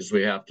policies,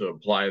 we have to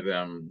apply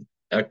them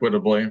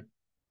equitably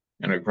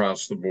and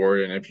across the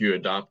board. And if you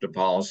adopt a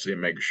policy,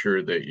 make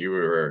sure that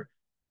you're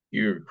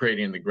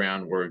creating the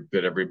groundwork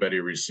that everybody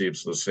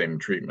receives the same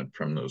treatment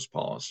from those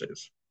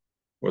policies,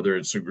 whether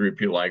it's a group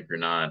you like or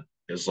not.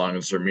 As long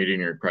as they're meeting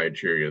your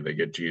criteria, they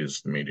get to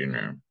use the meeting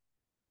room.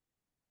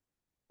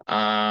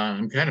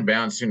 I'm kind of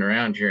bouncing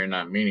around here and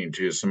not meaning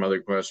to. Some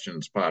other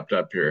questions popped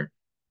up here.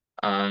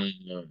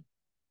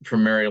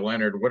 From Mary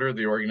Leonard, what are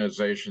the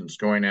organizations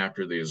going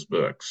after these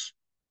books?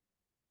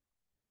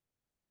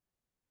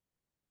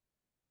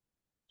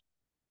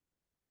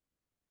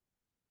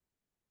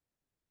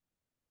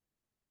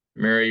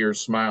 Mary, you're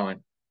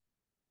smiling.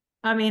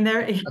 I mean,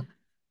 There's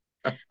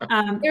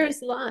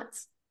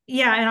lots.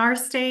 Yeah, in our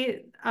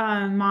state,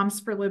 Moms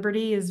for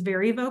Liberty is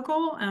very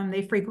vocal.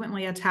 They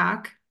frequently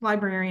attack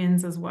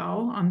librarians as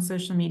well on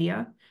social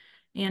media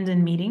and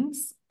in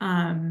meetings.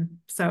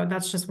 So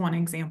that's just one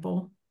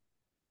example.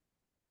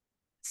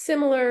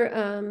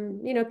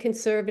 Similar,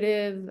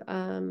 conservative,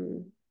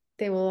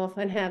 they will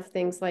often have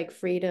things like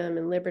freedom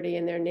and liberty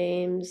in their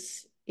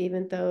names,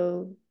 even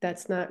though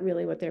that's not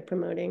really what they're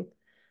promoting.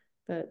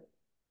 But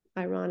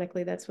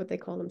ironically, that's what they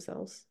call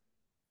themselves.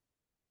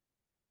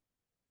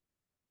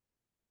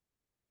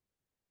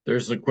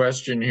 There's a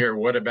question here.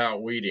 What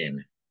about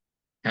weeding?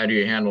 How do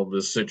you handle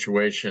this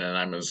situation? And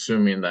I'm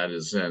assuming that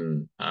is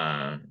in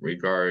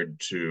regard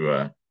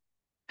to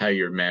how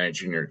you're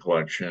managing your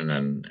collection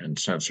and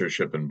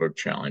censorship and book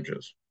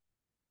challenges.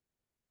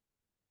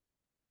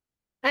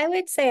 I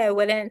would say I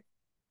wouldn't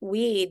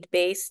weed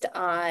based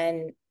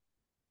on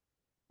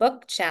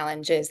book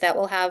challenges that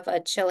will have a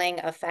chilling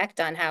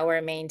effect on how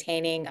we're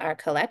maintaining our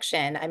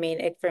collection. I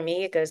mean, for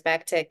me, it goes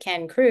back to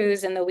Ken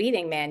Cruz and the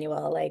Weeding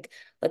Manual, like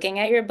looking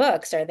at your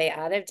books. Are they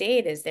out of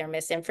date? Is there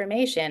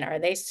misinformation? Are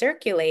they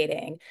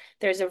circulating?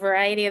 There's a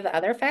variety of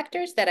other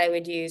factors that I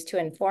would use to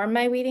inform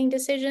my weeding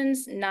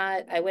decisions.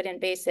 I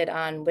wouldn't base it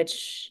on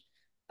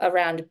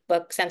around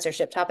book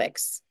censorship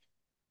topics.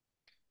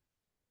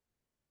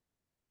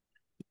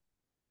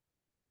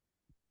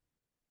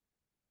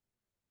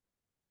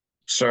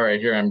 Sorry,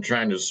 here I'm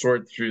trying to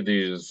sort through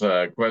these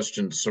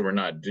questions so we're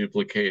not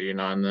duplicating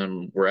on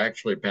them. We're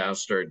actually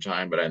past our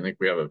time, but I think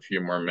we have a few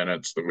more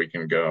minutes that we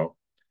can go.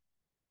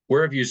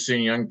 Where have you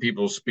seen young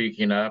people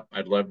speaking up?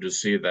 I'd love to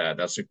see that.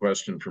 That's a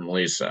question from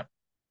Lisa.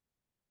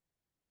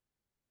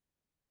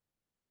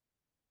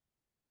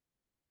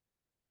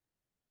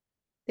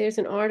 There's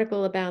an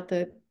article about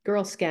the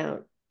Girl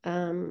Scout.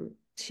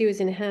 She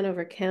was in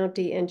Hanover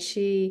County and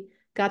she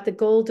got the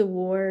Gold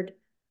Award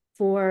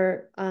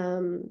for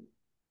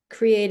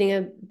creating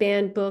a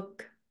banned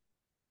book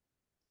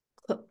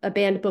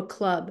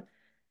club.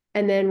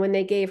 And then when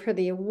they gave her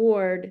the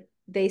award,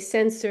 they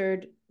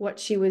censored what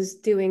she was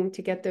doing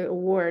to get the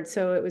award.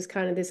 So it was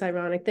kind of this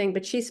ironic thing,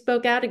 but she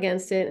spoke out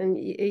against it, and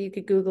you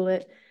could Google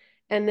it.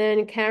 And then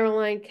in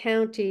Caroline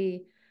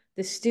County,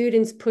 the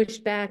students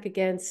pushed back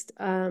against,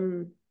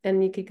 and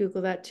you could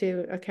Google that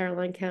too,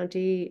 Caroline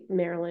County,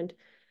 Maryland,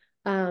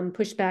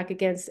 pushed back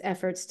against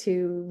efforts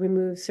to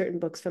remove certain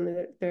books from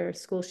their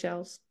school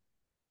shelves.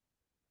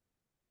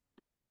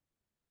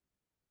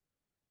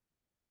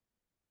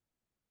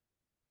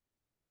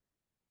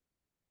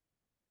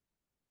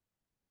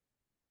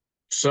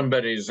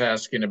 Somebody's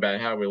asking about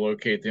how we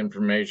locate the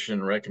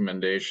information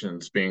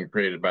recommendations being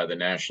created by the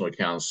National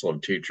Council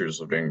of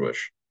Teachers of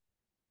English.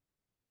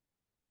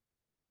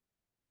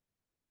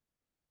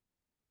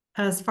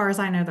 As far as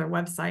I know, their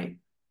website,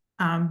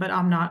 but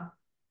I'm not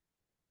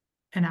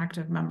an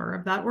active member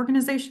of that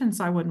organization,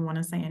 so I wouldn't want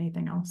to say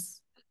anything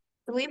else.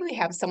 I believe we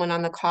have someone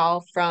on the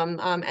call from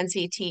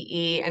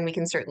NCTE, and we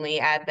can certainly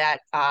add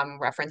that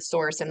reference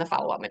source in the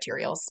follow-up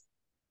materials.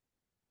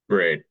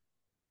 Great.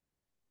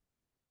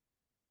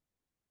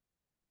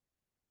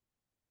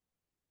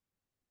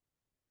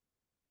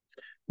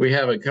 We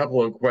have a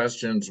couple of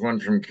questions, one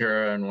from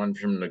Kara and one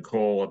from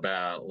Nicole,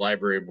 about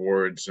library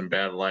boards and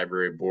bad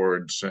library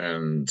boards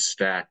and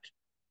stacked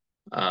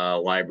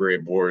library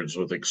boards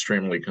with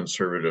extremely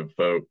conservative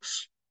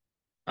folks.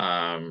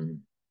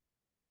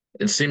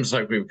 It seems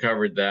like we've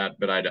covered that,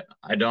 but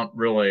I don't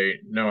really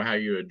know how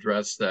you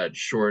address that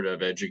short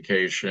of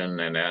education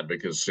and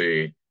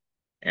advocacy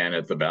and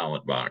at the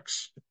ballot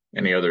box.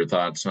 Any other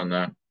thoughts on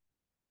that?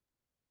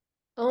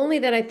 Only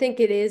that I think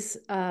it is,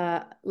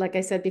 like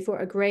I said before,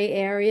 a gray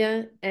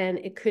area, and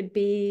it could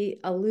be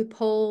a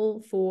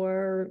loophole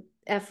for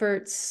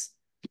efforts,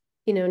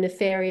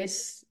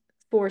 nefarious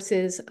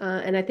forces.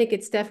 And I think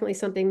it's definitely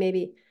something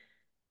maybe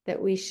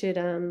that we should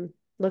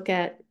look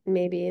at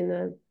maybe in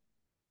the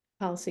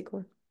Policy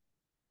Corps.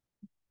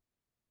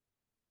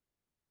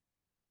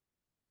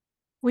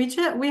 We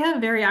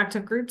have very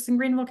active groups in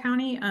Greenville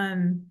County,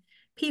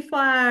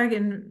 PFLAG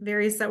and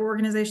various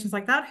organizations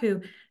like that,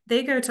 who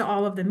they go to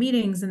all of the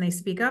meetings and they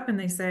speak up and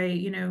they say,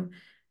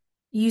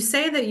 you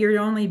say that you're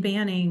only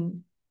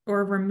banning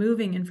or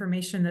removing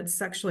information that's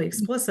sexually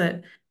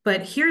explicit,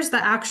 but here's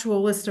the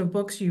actual list of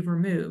books you've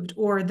removed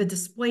or the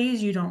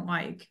displays you don't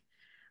like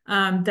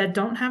that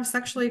don't have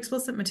sexually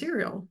explicit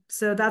material.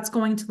 So that's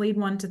going to lead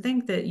one to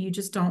think that you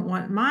just don't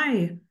want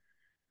my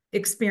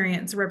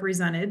experience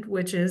represented,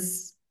 which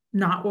is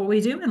not what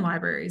we do in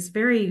libraries,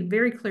 very,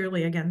 very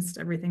clearly against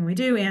everything we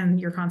do and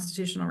your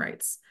constitutional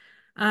rights.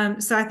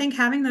 So I think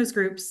having those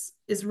groups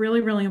is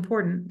really, really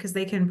important because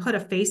they can put a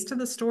face to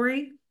the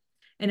story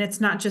and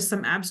it's not just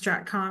some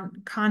abstract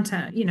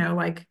content,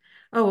 like,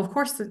 oh, of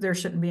course there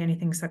shouldn't be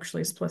anything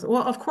sexually explicit.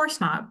 Well, of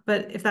course not.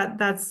 But if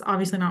that's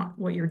obviously not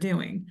what you're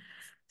doing.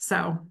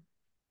 So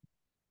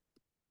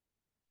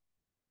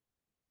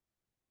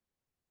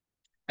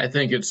I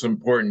think it's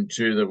important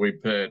too that we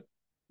put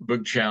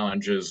book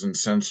challenges and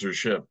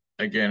censorship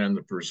again in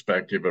the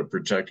perspective of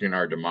protecting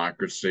our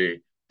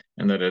democracy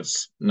and that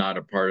it's not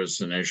a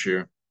partisan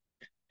issue.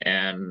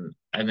 And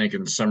I think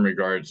in some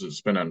regards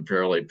it's been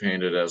unfairly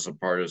painted as a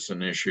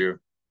partisan issue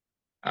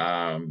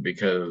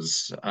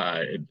because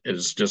it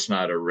is just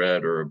not a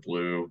red or a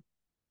blue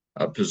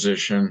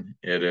position.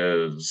 It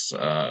is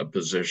a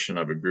position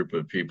of a group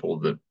of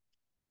people that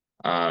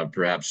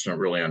perhaps don't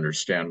really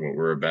understand what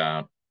we're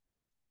about.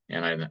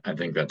 And I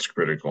think that's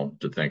critical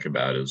to think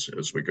about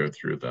as we go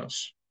through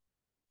this.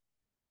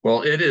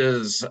 Well, it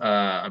is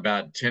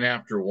about 10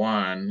 after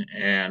 1,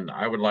 and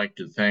I would like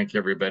to thank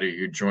everybody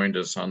who joined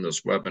us on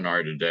this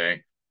webinar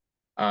today.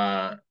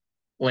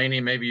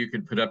 Lainey, maybe you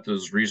could put up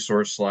those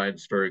resource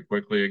slides very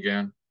quickly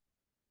again.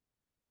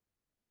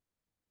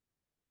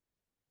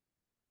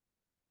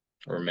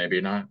 Or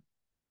maybe not.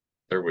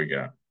 There we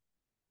go.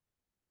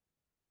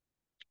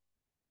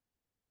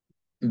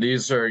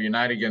 These are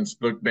Unite Against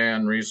Book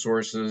Ban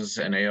resources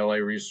and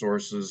ALA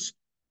resources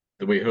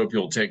that we hope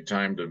you'll take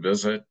time to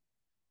visit.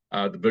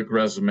 The book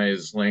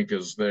resumes link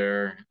is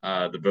there.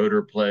 The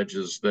voter pledge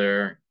is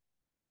there.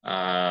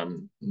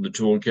 The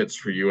toolkits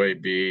for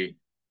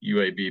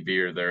UABB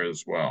are there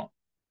as well.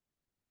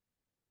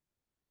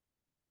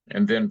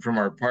 And then from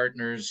our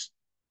partners,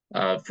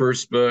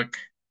 first book,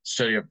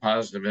 Study of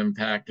Positive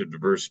Impact of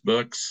Diverse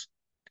Books.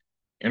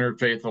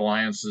 Interfaith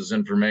Alliances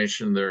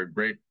Information, they're a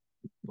great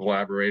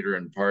collaborator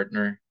and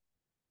partner.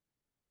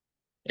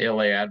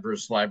 ALA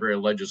Adverse Library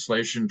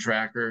Legislation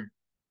Tracker.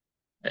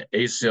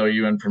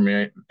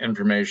 ACLU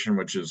information,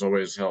 which is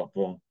always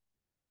helpful.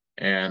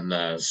 And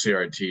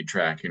CRT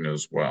tracking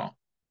as well.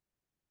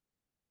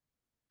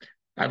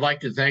 I'd like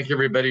to thank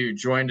everybody who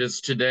joined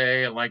us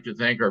today. I'd like to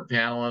thank our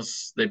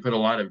panelists. They put a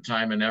lot of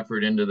time and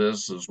effort into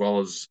this, as well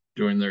as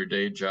doing their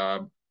day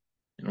job.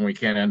 And we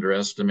can't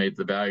underestimate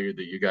the value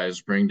that you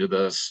guys bring to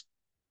this.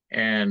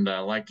 And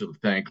I'd like to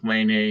thank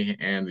Lainey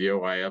and the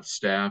OIF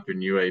staff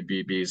and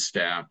UABB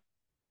staff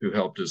who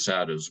helped us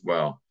out as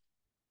well.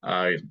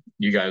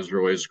 You guys are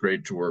always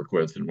great to work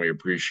with, and we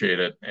appreciate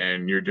it.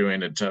 And you're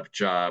doing a tough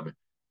job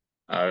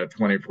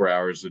 24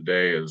 hours a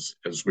day as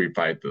we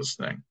fight this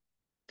thing.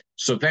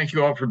 So thank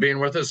you all for being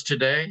with us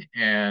today,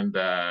 and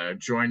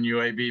join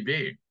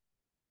UABB.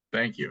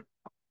 Thank you.